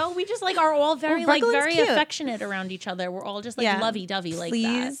weirdo. We just like are all very like Brooklyn's very cute. affectionate around each other. We're all just like lovey-dovey like that.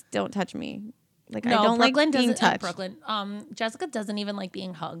 Please don't touch me. Like No, I don't Brooklyn like being doesn't. touched. Brooklyn. Jessica doesn't even like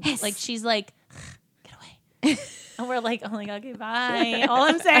being hugged. Like she's like, get away. And we're like, oh my God, okay, bye. All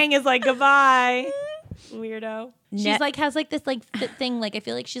I'm saying is like goodbye, weirdo. She's like has like this like thing. Like I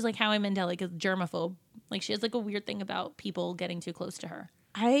feel like she's like Howie Mandel, like a germaphobe. Like she has like a weird thing about people getting too close to her.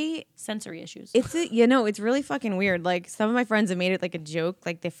 Sensory issues. It's really fucking weird. Like some of my friends have made it like a joke.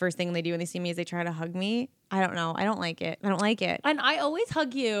 Like the first thing they do when they see me is they try to hug me. I don't know. I don't like it. And I always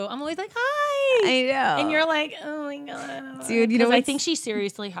hug you. I'm always like, hi. I know. And you're like, oh my God. Dude, you know, I think she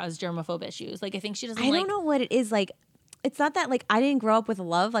seriously has germaphobe issues. Like I think she doesn't I don't know what it is. Like it's not that like I didn't grow up with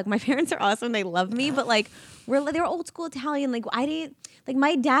love. Like my parents are awesome. They love me, but like they're old school Italian. Like I didn't like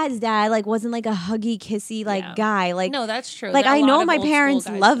my dad's dad like wasn't like a huggy kissy like guy. Like no, that's true. Like There are I a lot know of my old school parents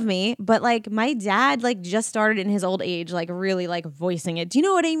guys love that- me, but like my dad like just started in his old age like really like voicing it. Do you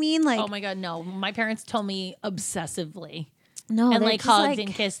know what I mean? Like Oh my God, no. My parents told me obsessively. no, And they're like just, hugged and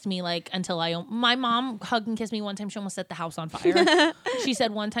kissed me like until my mom hugged and kissed me one time. She almost set the house on fire. She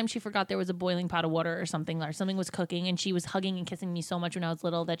said one time she forgot there was a boiling pot of water or something was cooking, and she was hugging and kissing me so much when I was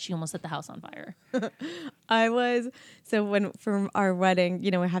little that she almost set the house on fire. when for our wedding,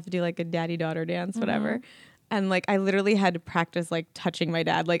 you know, we have to do like a daddy-daughter dance, whatever. And like I literally had to practice like touching my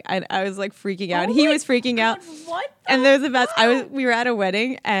dad. Like I was like freaking out. He was freaking out. What? And there was the best. We were at a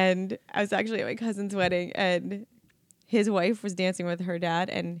wedding, and I was actually at my cousin's wedding, and his wife was dancing with her dad,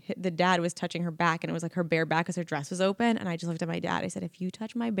 and the dad was touching her back, and it was like her bare back because her dress was open. And I just looked at my dad. I said, "If you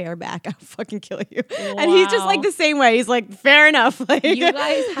touch my bare back, I'll fucking kill you." Wow. And he's just like the same way. He's like, "Fair enough." Like You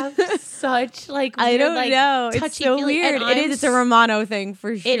guys have such like weird, I don't like, know. It's touchy so feely- weird. and It is. It's a Romano thing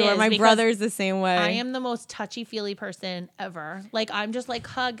for sure. is, My because brother's the same way. I am the most touchy-feely person ever. Like I'm just like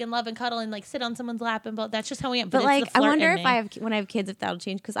hug and love and cuddle and like sit on someone's lap and that's just how I am. But it's like, the I flirt wonder in if me. when I have kids, if that'll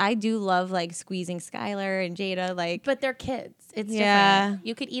change because I do love like squeezing Skylar and Jada. Like, But they're kids. It's Yeah. different.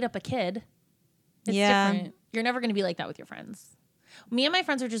 You could eat up a kid. It's Yeah. different. You're never going to be like that with your friends. Me and my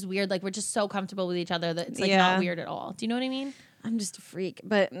friends are just weird. Like we're just so comfortable with each other that it's like Yeah. not weird at all. Do you know what I mean? I'm just a freak,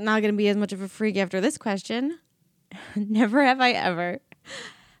 but not gonna be as much of a freak after this question. Never have I ever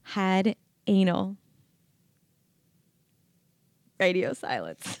had anal. Radio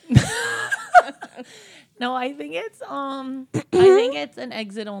silence. No, I think it's I think it's an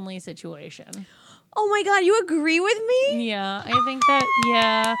exit only situation. Oh my god, you agree with me? Yeah, I think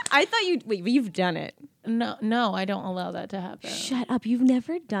that I thought you've done it. No, I don't allow that to happen. Shut up, you've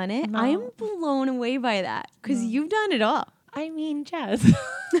never done it? No. I am blown away by that because you've done it all. I mean, Jess.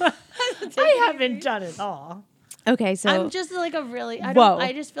 I haven't done it all. Okay, so I'm just like a really Whoa.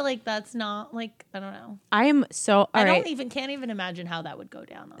 I just feel like that's not like I don't know. I am so I alright. can't even imagine how that would go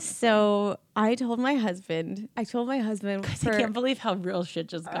down. Honestly. So I told my husband I for, can't believe how real shit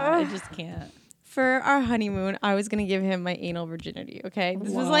just got. I just can't. for our honeymoon, I was gonna give him my anal virginity. Okay,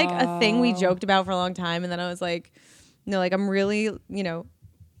 this was like a thing we joked about for a long time, and then I was like, no, like I'm really, you know,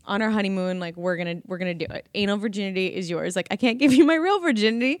 on our honeymoon, like we're gonna do it. Anal virginity is yours. Like I can't give you my real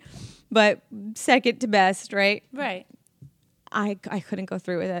virginity, but second to best, right? Right. I couldn't go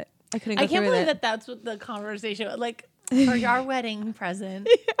through with it. I couldn't. I Go can't through believe with it. that's what the conversation like for our wedding present.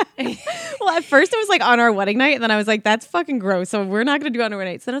 Well, at first it was like on our wedding night, and then I was like, "That's fucking gross." So we're not gonna do it on our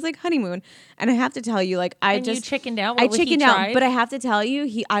wedding night. So then I was like, honeymoon, and I have to tell you, like, And you chickened out? I What, he chickened out, tried? but I have to tell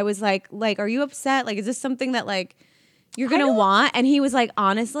you, I was like, are you upset? Like, is this something that like you're gonna want? And he was like,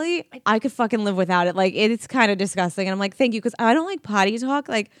 honestly, I could fucking live without it. Like, it's kind of disgusting. And I'm like, thank you, because I don't like potty talk.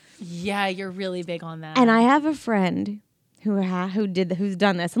 Like, Yeah, you're really big on that. and I have a friend who's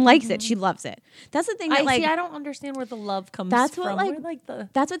done this and likes it. She loves it. That's the thing that like I don't understand where the love comes That's from. what, like- Where, like the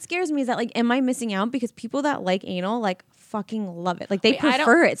that's what scares me is that like, am I missing out? Because people that like anal like fucking love it. Like they Wait, I don't-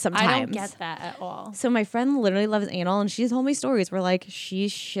 prefer it sometimes. I don't get that at all. So my friend literally loves anal, and she's told me stories where like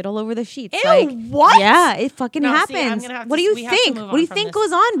she's shit all over the sheets. Ew, like, what? Yeah, it fucking No, see, happens. I'm gonna have What to- do you we have to think? move What do you on from think this.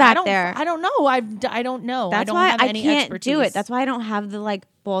 goes on back there? I don't know. I don't know. That's I don't why have I any can't expertise. do it. That's why I don't have the like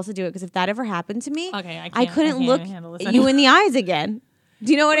balls to do it. Because if that ever happened to me, Okay, I I can't- couldn't I can't look handle this you anymore. in the eyes again.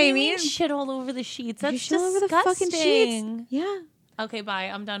 Do you know what do I you mean? shit all over the sheets. You That's shit all over the disgusting. fucking sheets. Yeah. Okay, bye.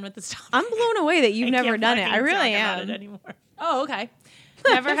 I'm done with this topic. I'm blown away that you've I never can't done it. I fucking really talk about am. it anymore. Oh, okay.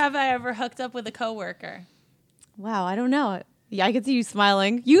 Never have I ever hooked up with a coworker. Wow, I don't know. Yeah, I could see you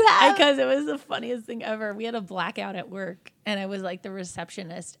smiling. You have. Because it was the funniest thing ever. We had a blackout at work, and I was like the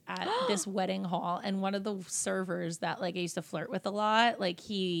receptionist at this wedding hall. And one of the servers that like I used to flirt with a lot, like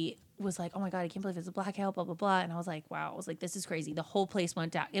he was like, "Oh my god, I can't believe it's a blackout," blah blah blah. And I was like, "Wow!" I was like, "This is crazy." The whole place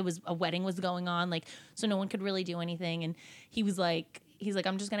went down. It was a wedding was going on, like so no one could really do anything. And he was like. He's like,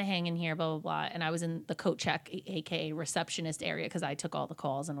 I'm just going to hang in here, blah, blah, blah. And I was in the coat check, a.k.a. receptionist area because I took all the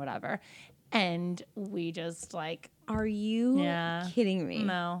calls and whatever. And we just like. Are you kidding me?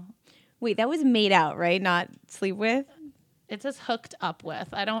 No. Wait, that was made out, right? Not sleep with? It says hooked up with.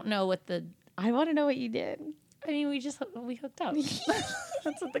 I don't know what the. I want to know what you did. I mean, we hooked up.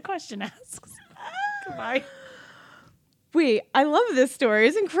 That's what the question asks. Goodbye. Wait, I love this story.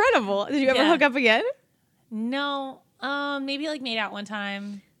 It's incredible. Did you ever hook up again? No. Maybe like made out one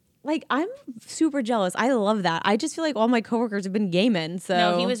time. Like, I'm super jealous. I love that. I just feel like all my coworkers have been gay men. So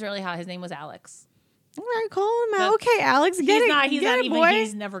No, he was really hot. His name was Alex. All right, call him out. Okay, Alex, He's not boy. even.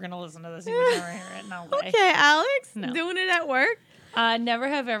 He's never gonna listen to this. He would never hear it. No way. Okay, Alex, No. doing it at work. Never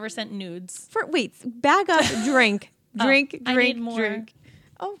have ever sent nudes. Wait, back up. Drink. I need more. Drink.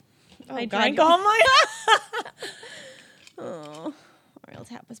 Oh, I God. drank all my. Oh. Ariel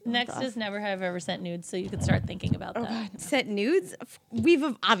tap was both Next off. is never have ever sent nudes, so you could start thinking about that. God. Sent nudes? We've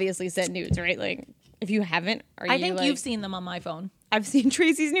obviously sent nudes, right? Like, if you haven't, I think you've seen them on my phone. I've seen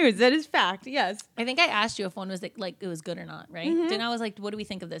Tracy's nudes. That is fact. Yes. I think I asked you if one was like it was good or not, right? Mm-hmm. Then I was like, "What do we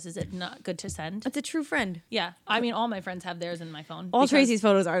think of this? Is it not good to send?" That's a true friend. Yeah, I mean, all my friends have theirs in my phone. All because- Tracy's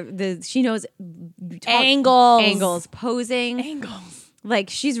photos are she knows Angles. posing. angles.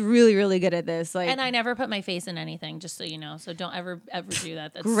 Like, she's really, really good at this. Like, And I never put my face in anything, just so you know. So don't ever do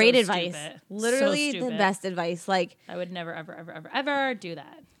that. That's great so advice. stupid. Literally So the stupid. best advice. Like, I would never, ever do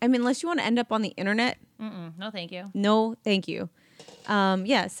that. I mean, unless you want to end up on the internet, No, thank you. no, thank you.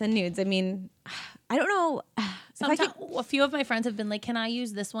 Yeah, send nudes. I mean, I don't know. Sometimes a few of my friends have been like, "Can I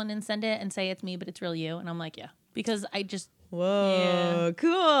use this one and send it and say it's me, but it's real you?" And I'm like, "Yeah," because I just Whoa,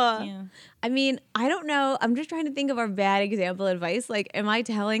 cool. Yeah. I mean, I don't know. I'm just trying to think of our bad example advice. Like, am I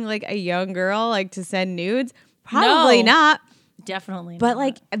telling like a young girl like to send nudes? Probably No. not. definitely. But not.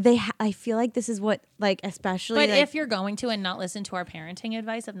 like I feel like this is what like especially. But like, if you're going to and not listen to our parenting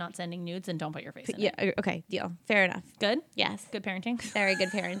advice of not sending nudes, then don't put your face in it. yeah, okay, deal, fair enough. Good. Yes, Good parenting. very good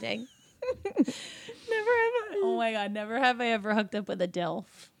parenting. Oh my God, never have I ever hooked up with a DILF.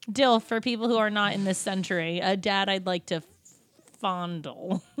 DILF, for people who are not in this century, a dad I'd like to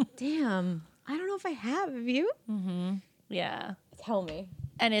fondle. Damn, I don't know if I have. Have you? Yeah. Tell me.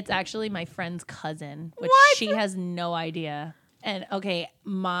 And it's actually my friend's cousin, which What? she has no idea. And okay,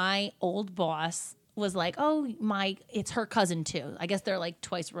 my old boss was like, "Oh, it's her cousin too." I guess they're like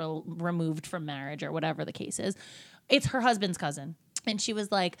twice removed from marriage or whatever the case is. It's her husband's cousin. And she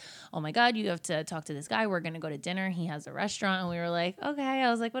was like, "Oh my God, you have to talk to this guy. We're going to go to dinner. He has a restaurant." And we were like, "Okay."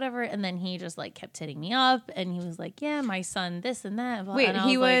 I was like, "Whatever." And then he just like kept hitting me up and he was like, "Yeah, my son, this and that." Wait, and I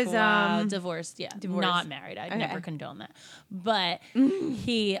he like, was, wow, divorced. Yeah. divorced. Not married. I'd Okay. never condone that. But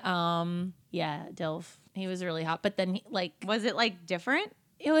he, yeah, DILF. He was really hot. But then Was it like different?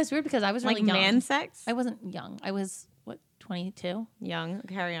 it was weird because I was really Like young. man sex? I wasn't young. I was, 22? Young.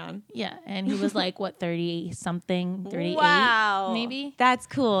 Carry on. Yeah. And he was like, 30 something, 38 maybe? That's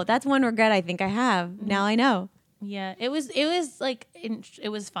cool. That's one regret I think I have. Now I know. Yeah. It was like, it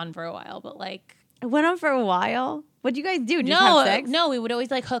was fun for a while, but like, It went on for a while. What'd you guys do? Just have sex? no, we would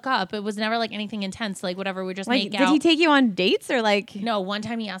always like hook up. It was never like anything intense. Like whatever, we just Like, make did out. he take you on dates or like? No, one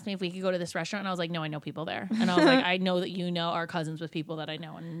time he asked me if we could go to this restaurant, and I was like, "No, I know people there." And I was like, "I know that you know our cousins with people that I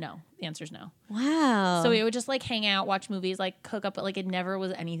know," and no, the answer is no. Wow. So we would just like hang out, watch movies, like cook up, but like it never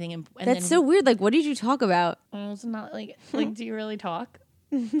was anything. And That's then, so weird. Like, what did you talk about? It's not like do you really talk?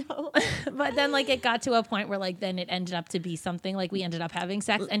 No. But then like it got to a point where like then it ended up to be something like we ended up having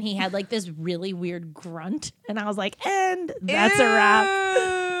sex, and he had like this really weird grunt, and I was like, and that's a wrap.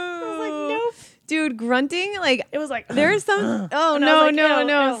 I was like, nope. Dude, grunting, like, It was like there's some, oh, and I was no, like,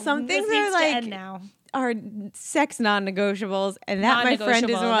 no. ew, Some this things needs are to end like, now. are sex non-negotiables. And that, my friend,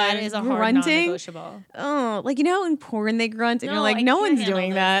 is Non-negotiable. one. That is a hard grunting. non-negotiable. Oh, like, you know, in porn they grunt and No, you're like, I no can't one's handle doing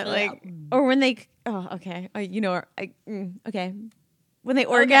this. that. Ugh. Like, or when they, oh, okay. Okay. When they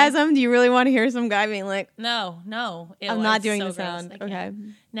orgasm, do you really want to hear some guy being like, No. Ew, I'm not it's doing so the gross. sound. I can't. Okay.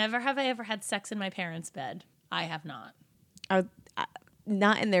 Never have I ever had sex in my parents' bed. I have not.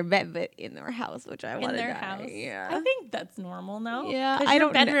 Not in their bed, but in their house, which I want In to their die. house. Yeah. I think that's normal, no? Yeah, 'Cause I your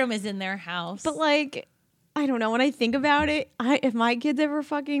don't know. bedroom is in their house. But like, I don't know. When I think about it, if my kids ever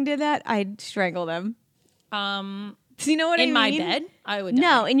fucking did that, I'd strangle them. Do you know what I mean? In my bed, I would die.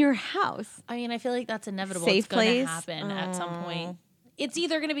 No, in your house. I mean, I feel like that's inevitable. Safe it's going to place? happen at some point. It's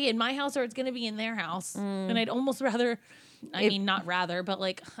either going to be in my house or it's going to be in their house. And I'd almost rather, I mean, not rather, but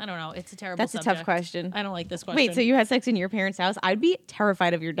like, I don't know. It's a terrible That's subject. a tough question. I don't like this question. Wait, so you had sex in your parents' house? I'd be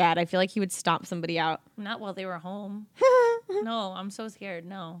terrified of your dad. I feel like he would stomp somebody out. Not while they were home. No, I'm so scared.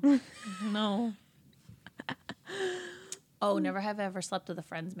 No. No. Oh, never have I ever slept with a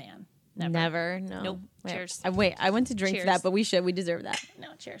friend's man. Never. No. Nope. Wait, Cheers. I went to drink Cheers. for that, but we deserve that. No,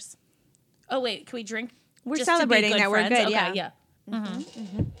 cheers. Oh, wait. Can we drink? We're just to be celebrating good that we're friends? good, Okay, yeah.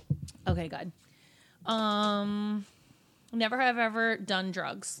 Okay, good. Never have ever done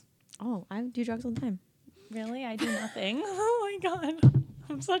drugs. Oh, I do drugs all the time. Really? I do nothing. Oh my God.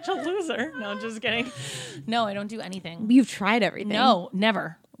 I'm such a loser. No, I'm just kidding. No, I don't do anything. You've tried everything. No,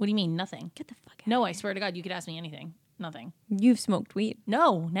 never. What do you mean, nothing? Get the fuck out. No, I swear to God, you could ask me anything. Nothing. You've smoked weed.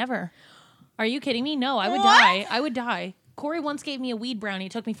 No, never. Are you kidding me? No, I would die. I would die. Corey once gave me a weed brownie.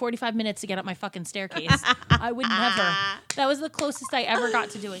 It took me 45 minutes to get up my fucking staircase. I would never. That was the closest I ever got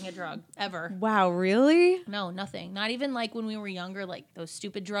to doing a drug. Ever. Wow, really? No, nothing. Not even like when we were younger, like those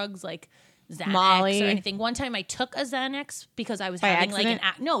stupid drugs like Xanax Molly. or anything. One time I took a Xanax because I was By having accident?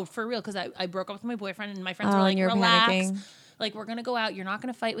 like no, for real, because I broke up with my boyfriend and my friends Oh, were and like, you're relax. panicking. Like, we're going to go out. You're not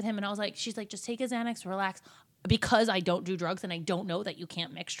going to fight with him. And I was like, she's like, just take a Xanax, relax. Because I don't do drugs and I don't know that you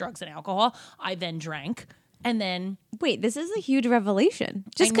can't mix drugs and alcohol, I then drank. And then Wait, this is a huge revelation.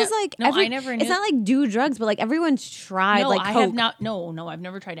 Just because, like, no, I never knew. It's not like do drugs, but like everyone's tried. no, like I Coke. have not. No, I've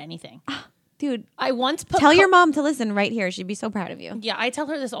never tried anything. Dude, I once put tell your mom to listen right here. She'd be so proud of you. Yeah, I tell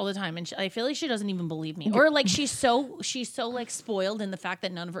her this all the time, and I feel like she doesn't even believe me, or like she's so like spoiled in the fact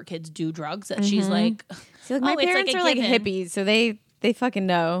that none of her kids do drugs that she's like, See, like my oh, it's parents like a are like given. hippies, so they fucking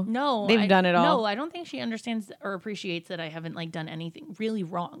know. No, they've done it all. No, I don't think she understands or appreciates that I haven't like done anything really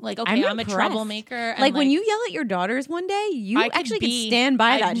wrong. Like, okay, I'm a impressed. troublemaker. And, Like when you yell at your daughters one day, you I actually could stand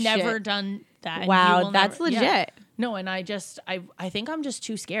by that I've shit. never done that. and you Wow, will that's never- yeah. legit. No, and I think I'm just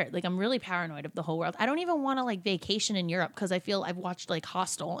too scared. Like, I'm really paranoid of the whole world. I don't even want to like vacation in Europe because I feel I've watched like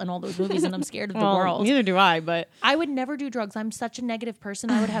Hostel and all those movies and I'm scared of the world. Neither do I, but I would never do drugs. I'm such a negative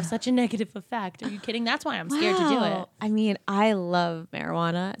person. I would have such a negative effect. Are you kidding? That's why I'm scared to do Wow. it. I mean, I love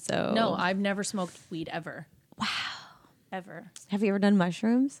marijuana, so No, I've never smoked weed ever. Wow. Ever. Have you ever done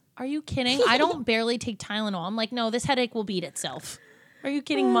mushrooms? Are you kidding? I don't barely take Tylenol. I'm like, no, this headache will beat itself. Are you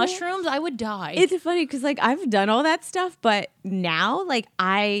kidding? Mushrooms? I would die. It's funny because like I've done all that stuff, but now like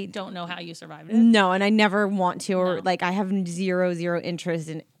I don't know how you survived it. no, and I never want to, or No. like I have zero interest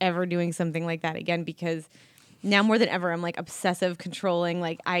in ever doing something like that again because now more than ever I'm like obsessive controlling.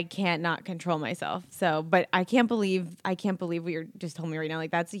 Like I can't not control myself. So, but I can't believe what you're just told me right now.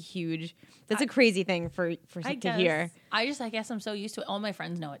 Like that's a crazy thing for to hear. I guess I'm so used to it. All my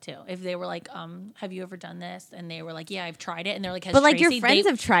friends know it too. If they were like, have you ever done this? And they were like, yeah, I've tried it. And they're like, has But like Tracy? your friends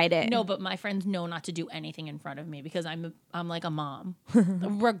have tried it. No, but my friends know not to do anything in front of me because I'm like a mom.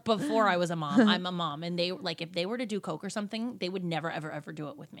 Before I was a mom, I'm a mom. And they like, if they were to do coke or something, they would never, ever, ever do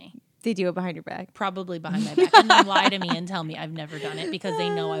it with me. They do it behind your back. Probably behind my back. And then lie to me and tell me I've never done it because they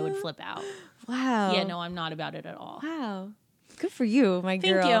know I would flip out. Wow. Yeah, no, I'm not about it at all. Wow. Good for you, my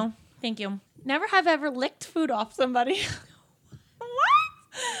girl. Thank you. Never have ever licked food off somebody.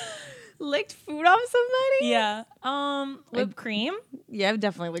 Licked food off somebody? Yeah. Whipped cream. Yeah, I've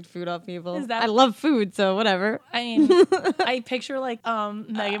definitely licked food off people. Is that- I love food, so whatever. I mean, I picture like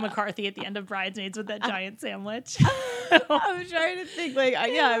Megan McCarthy at the end of Bridesmaids with that giant sandwich. I'm trying to think. Like,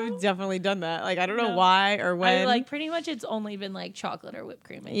 yeah, I've definitely done that. Like, I don't know why or when. I like pretty much it's only been like chocolate or whipped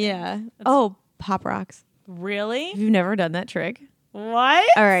cream. I think. yeah. Oh, Pop Rocks. Really? You've never done that trick? What?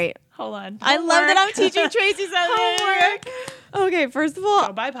 All right. Hold on. I love that I'm teaching Tracy Homework. something. Okay, first of all,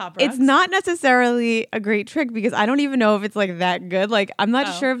 Go buy Pop it's Rocks. not necessarily a great trick because I don't even know if it's like that good. Like, I'm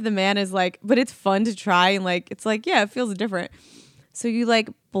not sure if the man is like, but it's fun to try and like, it's like, yeah, it feels different. So you like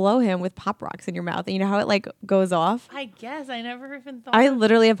blow him with Pop Rocks in your mouth and you know how it like goes off? I guess I never even thought. I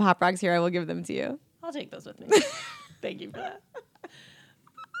literally have Pop Rocks here. I will give them to you. I'll take those with me. Thank you for that.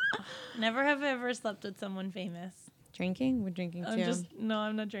 Never have I ever slept with someone famous. Drinking? We're drinking too. No,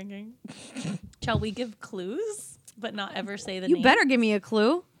 I'm not drinking. Shall we give clues, but not ever say the You name? better give me a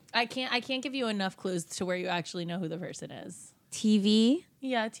clue. I can't give you enough clues to where you actually know who the person is. TV?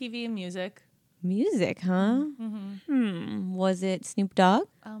 Yeah, TV and music. Music, huh? Was it Snoop Dogg?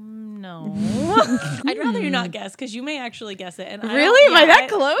 No. I'd rather you not guess because you may actually guess it. And Really? Am I that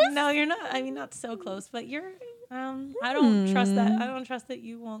close? No, you're not. I mean, not so close, but you're. I don't trust that. I don't trust that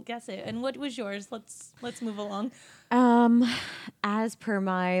you won't guess it. And what was yours? Let's move along. As per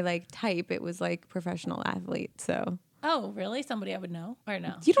my like type, it was like professional athlete. So Oh, really? Somebody I would know or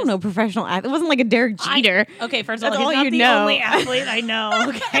no? you don't know professional athlete. It wasn't like a Derek Jeter. Okay, first of That's all, he's all not you the know. only athlete I know.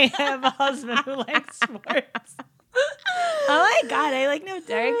 Okay, I have a husband who likes sports. Oh my God, I like no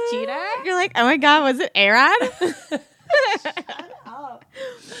Derek Jeter. You're like, oh my God, was it Aaron?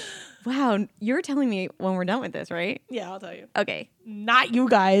 Wow, you're telling me when we're done with this, right? Yeah, I'll tell you. Okay. Not you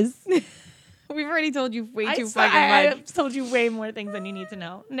guys. We've already told you way too I fucking much. have told you way more things than you need to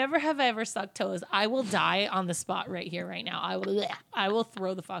know. Never have I ever sucked toes. I will die on the spot right here, right now. I will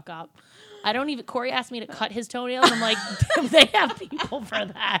throw the fuck up. I don't even. Corey asked me to cut his toenails. I'm like, they have people for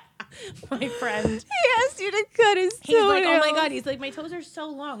that. My friend. He asked you to cut his He's like, oh my toenails. God. He's like, my toes are so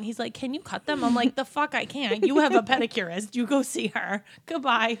long. He's like, can you cut them? I'm like, the fuck I can't. You have a pedicurist. You go see her.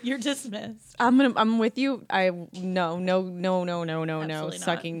 Goodbye. You're dismissed. I'm with you. No. Absolutely not.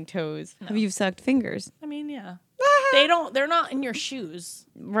 Sucking toes. Have you sucked fingers? I mean, yeah. They're not in your shoes.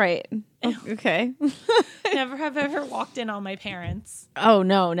 Right. Okay. Never have ever walked in on my parents. Oh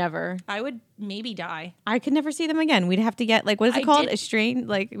no, never. I would maybe die. I could never see them again. We'd have to get like, what is it I called? did- A strain?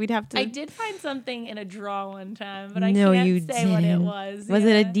 Like we'd have to. I did find something in a drawer one time, but I No, can't you say what it didn't. was. Was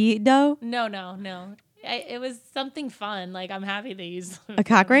it a Yeah. dildo? No. It was something fun. Like I'm happy to use A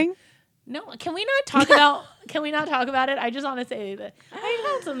cock ring? No, can we not talk about? Can we not talk about it? I just want to say that I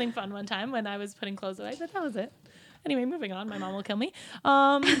found something fun one time when I was putting clothes away, but that was it. Anyway, moving on. My mom will kill me.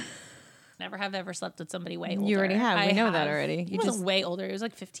 Never have ever slept with somebody way older. You already have. We I know that have. already. It You wasn't just way older. It was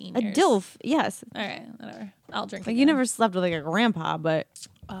like 15 a years. dilf. Yes. All right, whatever. I'll drink. Like you never slept with like a grandpa, but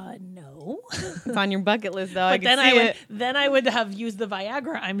No. it's on your bucket list though. But then I would have used the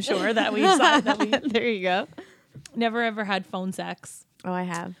Viagra. I'm sure that we saw that we There you go. never ever had phone sex. Oh, I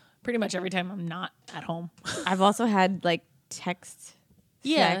have. Pretty much every time I'm not at home. I've also had like text.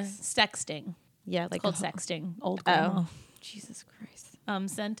 Yeah, sex. sexting. Yeah, like Called sexting. Old grandma. Oh, Jesus Christ.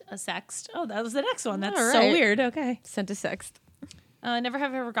 Sent a sext. Oh, that was the next one. That's All so right. weird. Okay. Sent a sext. Never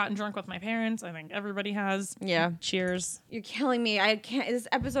have ever gotten drunk with my parents. I think everybody has. Yeah. Cheers. You're killing me. I can't. Is this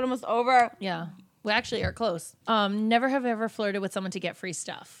episode almost over? Yeah. We actually are close. Never have ever flirted with someone to get free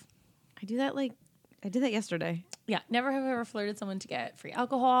stuff. I did that yesterday. Yeah. Never have ever flirted someone to get free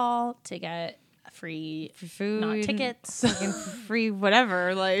alcohol, to get free For food. not tickets, Fucking free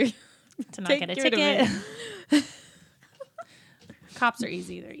whatever. Like, to not Take get a care of ticket. it. Cops are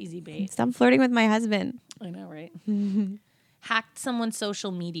easy. They're easy bait. stop flirting with my husband. I know, right? Hacked someone's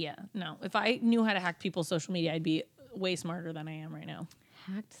social media. No, if I knew how to hack people's social media, I'd be way smarter than I am right now.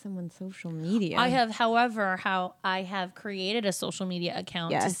 Hacked someone's social media. I have, however, I have created a social media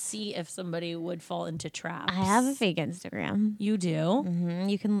account to Yes. see if somebody would fall into traps. I have a fake Instagram. You do? Mm-hmm.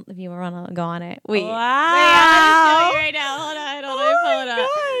 You can, if you want to go on it. Wait. Wow. I'm Wait, right now. Hold on. Hold on. Pull it up.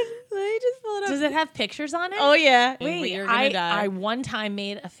 Let me just pull it up. Does it have pictures on it? Oh yeah. Wait, you're gonna die. I one time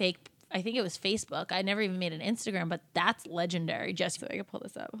made a fake, I think it was Facebook. I never even made an Instagram, but that's legendary. Jesse. So I can pull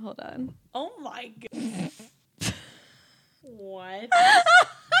this up. Hold on. Oh my God. What?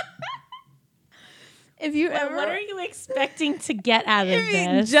 If you ever, What are you expecting to get out of I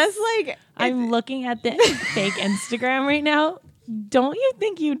mean, this? just like I'm looking at the fake Instagram right now. Don't you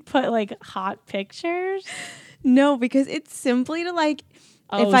think you'd put like hot pictures? no, because it's simply to like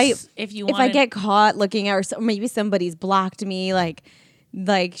Oh, if you if I wanted- get caught looking at, or maybe somebody's blocked me, like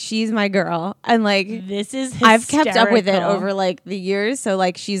she's my girl, and like This is I've kept up with it hysterical. over like the years. So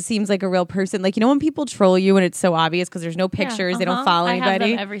like she seems like a real person. Like, you know, when people troll you and it's so obvious because there's no Yeah, pictures, they don't follow I have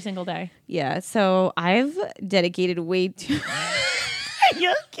anybody. them every single day. Yeah. So I've dedicated way too. Are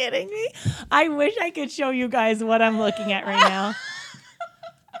you kidding me? I wish I could show you guys what I'm looking at right now.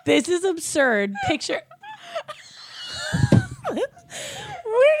 This is absurd. Picture. What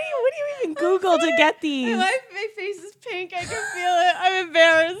do you even Google to get these? my face is pink. I can feel it. I'm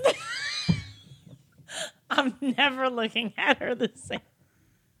embarrassed. I'm never looking at her the same.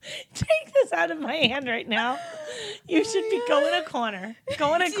 Take this out of my hand right now. You should be go in a corner.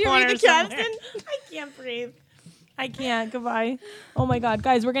 Go in a Did you corner read the somewhere. caption? I can't breathe. I can't. Goodbye. Oh my God,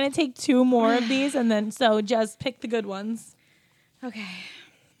 guys, we're gonna take 2 more of these, and then so just pick the good ones. Okay.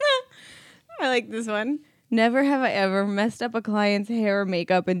 I like this one. Never have I ever messed up a client's hair or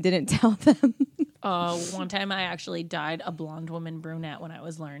makeup and didn't tell them. One time I actually dyed a blonde woman brunette when I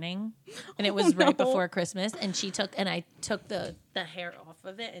was learning, and it was right before Christmas. And I took the hair off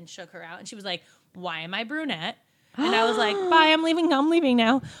of it and shook her out, and she was like, "Why am I brunette?" And I was like, "Bye, I'm leaving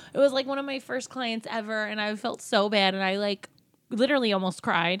now. It was like one of my first clients ever, and I felt so bad, and I like literally almost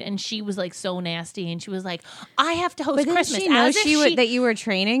cried, and she was like so nasty, and she was like, I have to host But didn't Christmas. she know as if that you were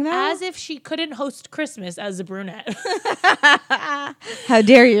training though? as if she couldn't host Christmas as a brunette. How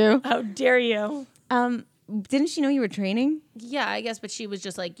dare you? How dare you? Didn't she know you were training? Yeah, I guess, but she was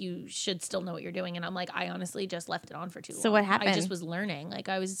just like, you should still know what you're doing. And I'm like, I honestly just left it on for too long. So what happened? I just was learning. Like,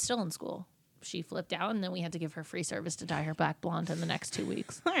 I was still in school. She flipped out, and then we had to give her free service to dye her black blonde in the next 2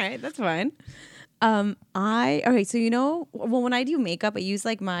 weeks. All right, that's fine. Okay, so when I do makeup, I use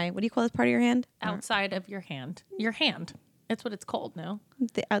like what do you call this part of your hand? Outside of your hand. Your hand. That's what it's called, no?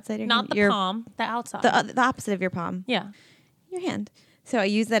 The outside of your Not hand. the palm, the outside. The opposite of your palm. yeah. Your hand. So I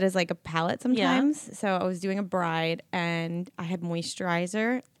use that as like a palette sometimes. So I was doing a bride and I had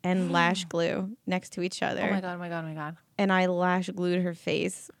moisturizer and lash glue next to each other. Oh my God, oh my God, oh my God. And I lash glued her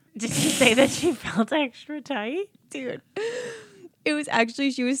face. Did you say that she felt extra tight? Dude. It was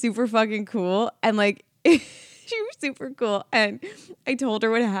actually, she was super fucking cool. And like, she was super cool. And I told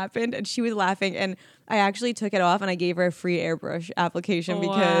her what happened and she was laughing. And I actually took it off and I gave her a free airbrush application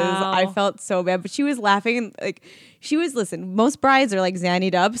because I felt so bad. But she was laughing and like, listen, most brides are like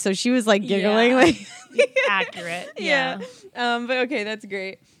zannied up. So she was like giggling. Yeah. Like Accurate. yeah. But okay, that's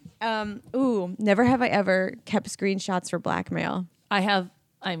great. Never have I ever kept screenshots for blackmail.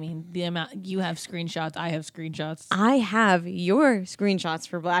 The amount you have screenshots, I have screenshots. I have your screenshots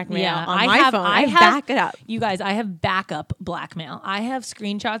for blackmail on I my have, phone. I have, back it up. You guys, I have backup blackmail. I have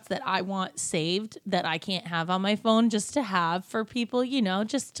screenshots that I want saved that I can't have on my phone just to have for people,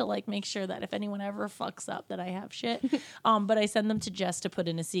 just to like make sure that if anyone ever fucks up that I have shit. But I send them to Jess to put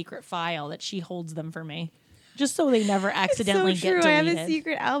in a secret file that she holds them for me. Just so they never accidentally so true. get deleted. I have a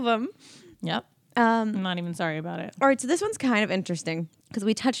secret album. Yep. I'm not even sorry about it. All right, so this one's kind of interesting because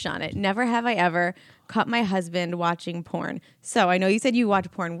we touched on it. Never have I ever caught my husband watching porn. So I know you said you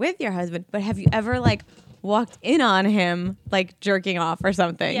watch porn with your husband, but have you ever like walked in on him like jerking off or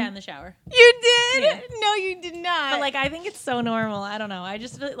something? Yeah, in the shower. You did? Yeah. No, you did not. But like, I think it's so normal. I don't know. I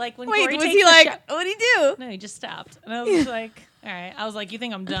just feel like when Wait, Corey was takes he the like, what'd he do? No, he just stopped. And I was like, all right. I was like, you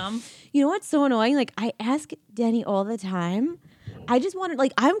think I'm dumb? You know what's so annoying? Like I ask Denny all the time. I just wanted,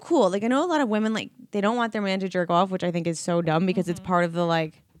 like, I'm cool. Like, I know a lot of women, like, they don't want their man to jerk off, which I think is so dumb because it's part of the,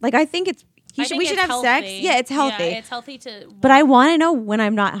 like I think it's, we should have healthy. sex. Yeah, it's healthy. Yeah, it's healthy to. But I want to know when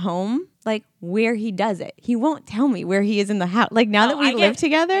I'm not home, like, where he does it. He won't tell me where he is in the house. Like, now that we live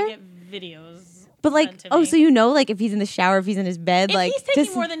together. I get videos. But, like, so you know, like, if he's in the shower, if he's in his bed, if like. he's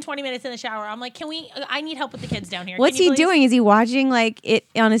taking more than 20 minutes in the shower, I'm like, I need help with the kids down here. What's he doing? Is he watching, like, it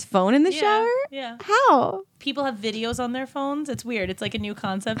on his phone in the shower? Yeah. How? People have videos on their phones. It's weird. It's like a new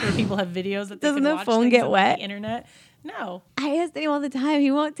concept where people have videos that they Doesn't can the watch phone things get on wet? the internet. No. I ask him all the time.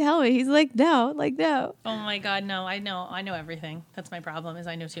 He won't tell me. He's like, no. Oh my God, no. I know everything. That's my problem is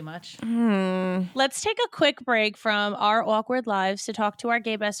I know too much. Let's take a quick break from our awkward lives to talk to our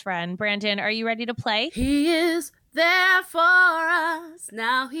gay best friend. Brandon, are you ready to play? He is there for us.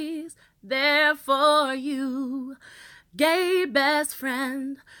 Now he's there for you. Gay best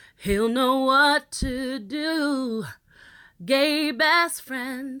friend. He'll know what to do. Gay best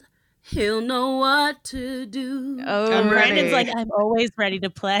friend. He'll know what to do. Oh, Brandon's like, I'm always ready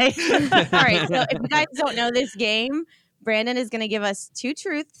to play. All right, so if you guys don't know this game, Brandon is going to give us 2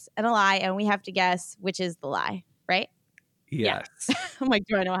 truths and a lie, and we have to guess which is the lie, right? Yes. I'm like,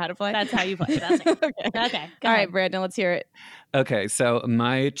 do I know how to play? That's how you play. That's it. Okay. Go All ahead. right, Brandon, let's hear it. Okay, so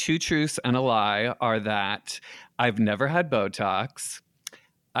my 2 truths and a lie are that I've never had Botox.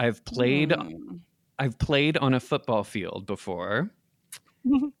 I've played on a football field before.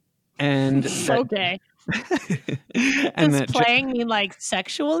 And Okay. and Does that playing mean like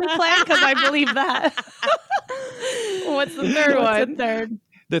sexually playing? Because I believe that. What's the third one?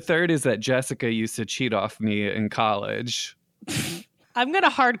 the third is that Jessica used to cheat off me in college. I'm going to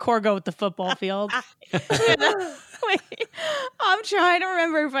hardcore go with the football field. Wait, I'm trying to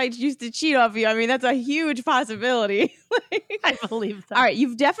remember if I used to cheat off you. I mean, that's a huge possibility. I believe that. All right,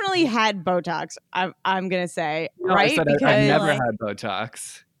 you've definitely had Botox, I'm going to say, No, right? I said I've never had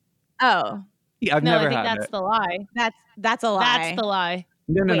Botox. Oh, Yeah, I've No, never I think had that's it. the lie. that's a lie. That's the lie.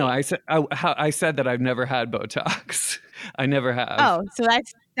 No. Wait. I said that I've never had Botox. I never have. Oh, so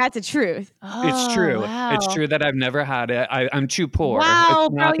that's a truth. It's true. Wow. It's true that I've never had it. I'm too poor. Wow,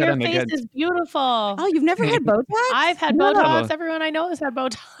 It's bro, not that your I'm face against- is beautiful. Oh, you've never had Botox? I've had No. Botox. Everyone I know has had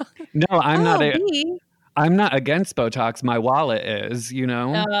Botox. No, I'm not. B. I'm not against Botox. My wallet is. You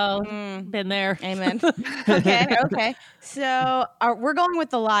know. Oh, been there. Amen. Okay. So we're going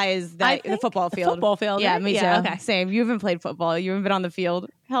with the lies that the football field. Football field. Yeah, right? me too. Okay. Same. You haven't played football. You haven't been on the field.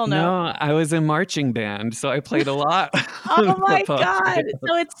 Hell no. No, I was in marching band, so I played a lot. on Oh the my football God. field.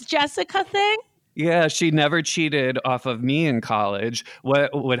 So it's Jessica thing? Yeah, she never cheated off of me in college. What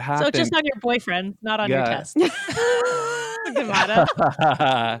would happen? So just on your boyfriend, not on your test. Good motto.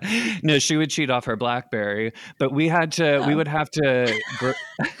 No, she would cheat off her BlackBerry, but we would have to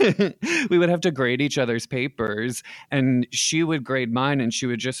we would have to grade each other's papers, and she would grade mine and she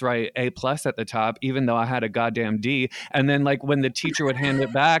would just write A+ at the top, even though I had a goddamn D. And then like when the teacher would hand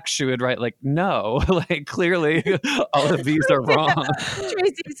it back, she would write like, no, like clearly all of these are wrong.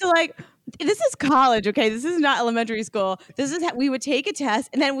 Tracy, so like, this is college, okay? This is not elementary school. This is we would take a test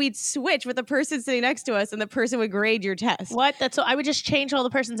and then we'd switch with the person sitting next to us, and the person would grade your test. What? That's so I would just change all the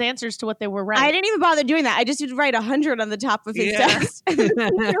person's answers to what they were right. I didn't even bother doing that. I just would write 100 on the top of his test. Give it in.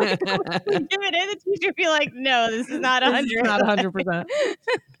 The teacher would be like, "No, this is not 100. This is not 100%."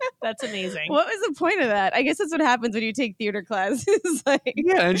 That's amazing. What was the point of that? I guess that's what happens when you take theater classes. Like,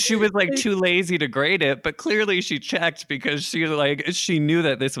 yeah, and she was like too lazy to grade it, but clearly she checked because she knew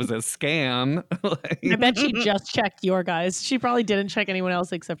that this was a scam. I bet she just checked your guys. She probably didn't check anyone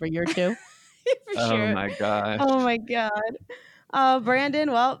else except for your two. For sure. Oh my gosh. Oh my god.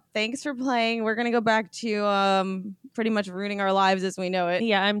 Brandon, well, thanks for playing. We're gonna go back to pretty much ruining our lives as we know it.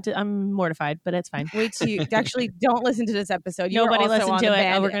 Yeah, I'm mortified, but it's fine. Wait till you actually don't listen to this episode. Nobody listened to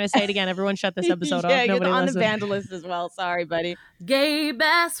it. We're gonna say it again. Everyone shut this episode off. Nobody you're on the banned list as well. Sorry, buddy. Gay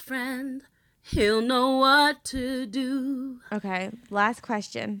best friend, he'll know what to do. Okay, last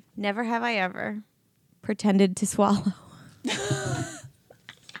question. Never have I ever pretended to swallow.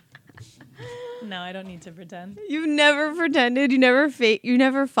 No, I don't need to pretend. You've never pretended. You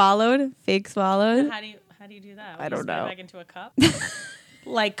never followed. Fake swallowed. How do you do that? I don't know. Back into a cup.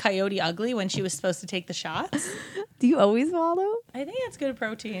 Like Coyote Ugly when she was supposed to take the shots. Do you always swallow? I think that's good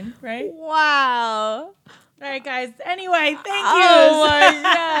protein, right? Wow. All right, guys. Anyway, thank you. Oh my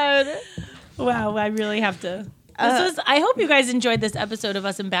god. Wow, I really have to. I hope you guys enjoyed this episode of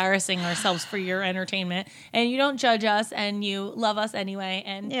us embarrassing ourselves for your entertainment, and you don't judge us, and you love us anyway.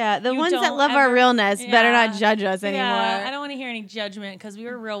 And yeah, the ones that love our realness better not judge us anymore. Yeah, I don't want to hear any judgment because we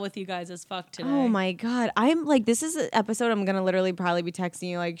were real with you guys as fuck today. Oh my god, I'm like, this is an episode I'm gonna literally probably be texting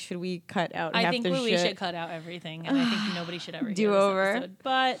you like, should we cut out? I think we should cut out everything, and I think nobody should ever do hear this over. episode,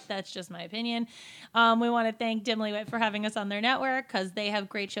 but that's just my opinion. We want to thank Dimly Wit for having us on their network because they have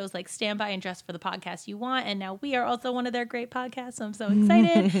great shows like Stand By and Dress for the Podcast You Want, and now we are also one of their great podcasts, so I'm so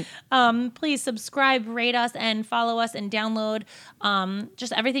excited. Please subscribe, rate us, and follow us, and download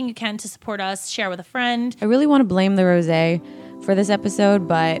just everything you can to support us. Share with a friend. I really want to blame the rosé for this episode,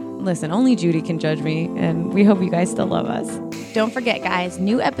 but listen, only Judy can judge me, and we hope you guys still love us. Don't forget, guys,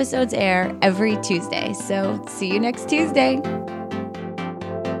 new episodes air every Tuesday, so see you next Tuesday.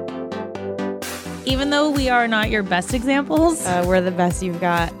 Even though we are not your best examples, We're the best you've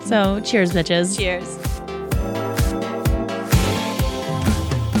got. So cheers, bitches. Cheers.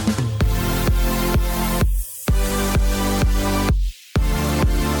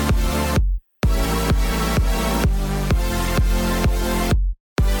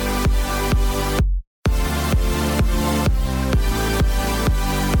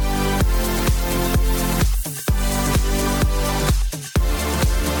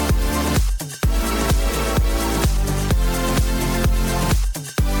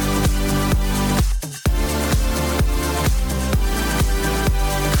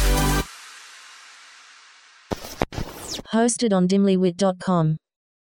 Hosted on dimlywit.com.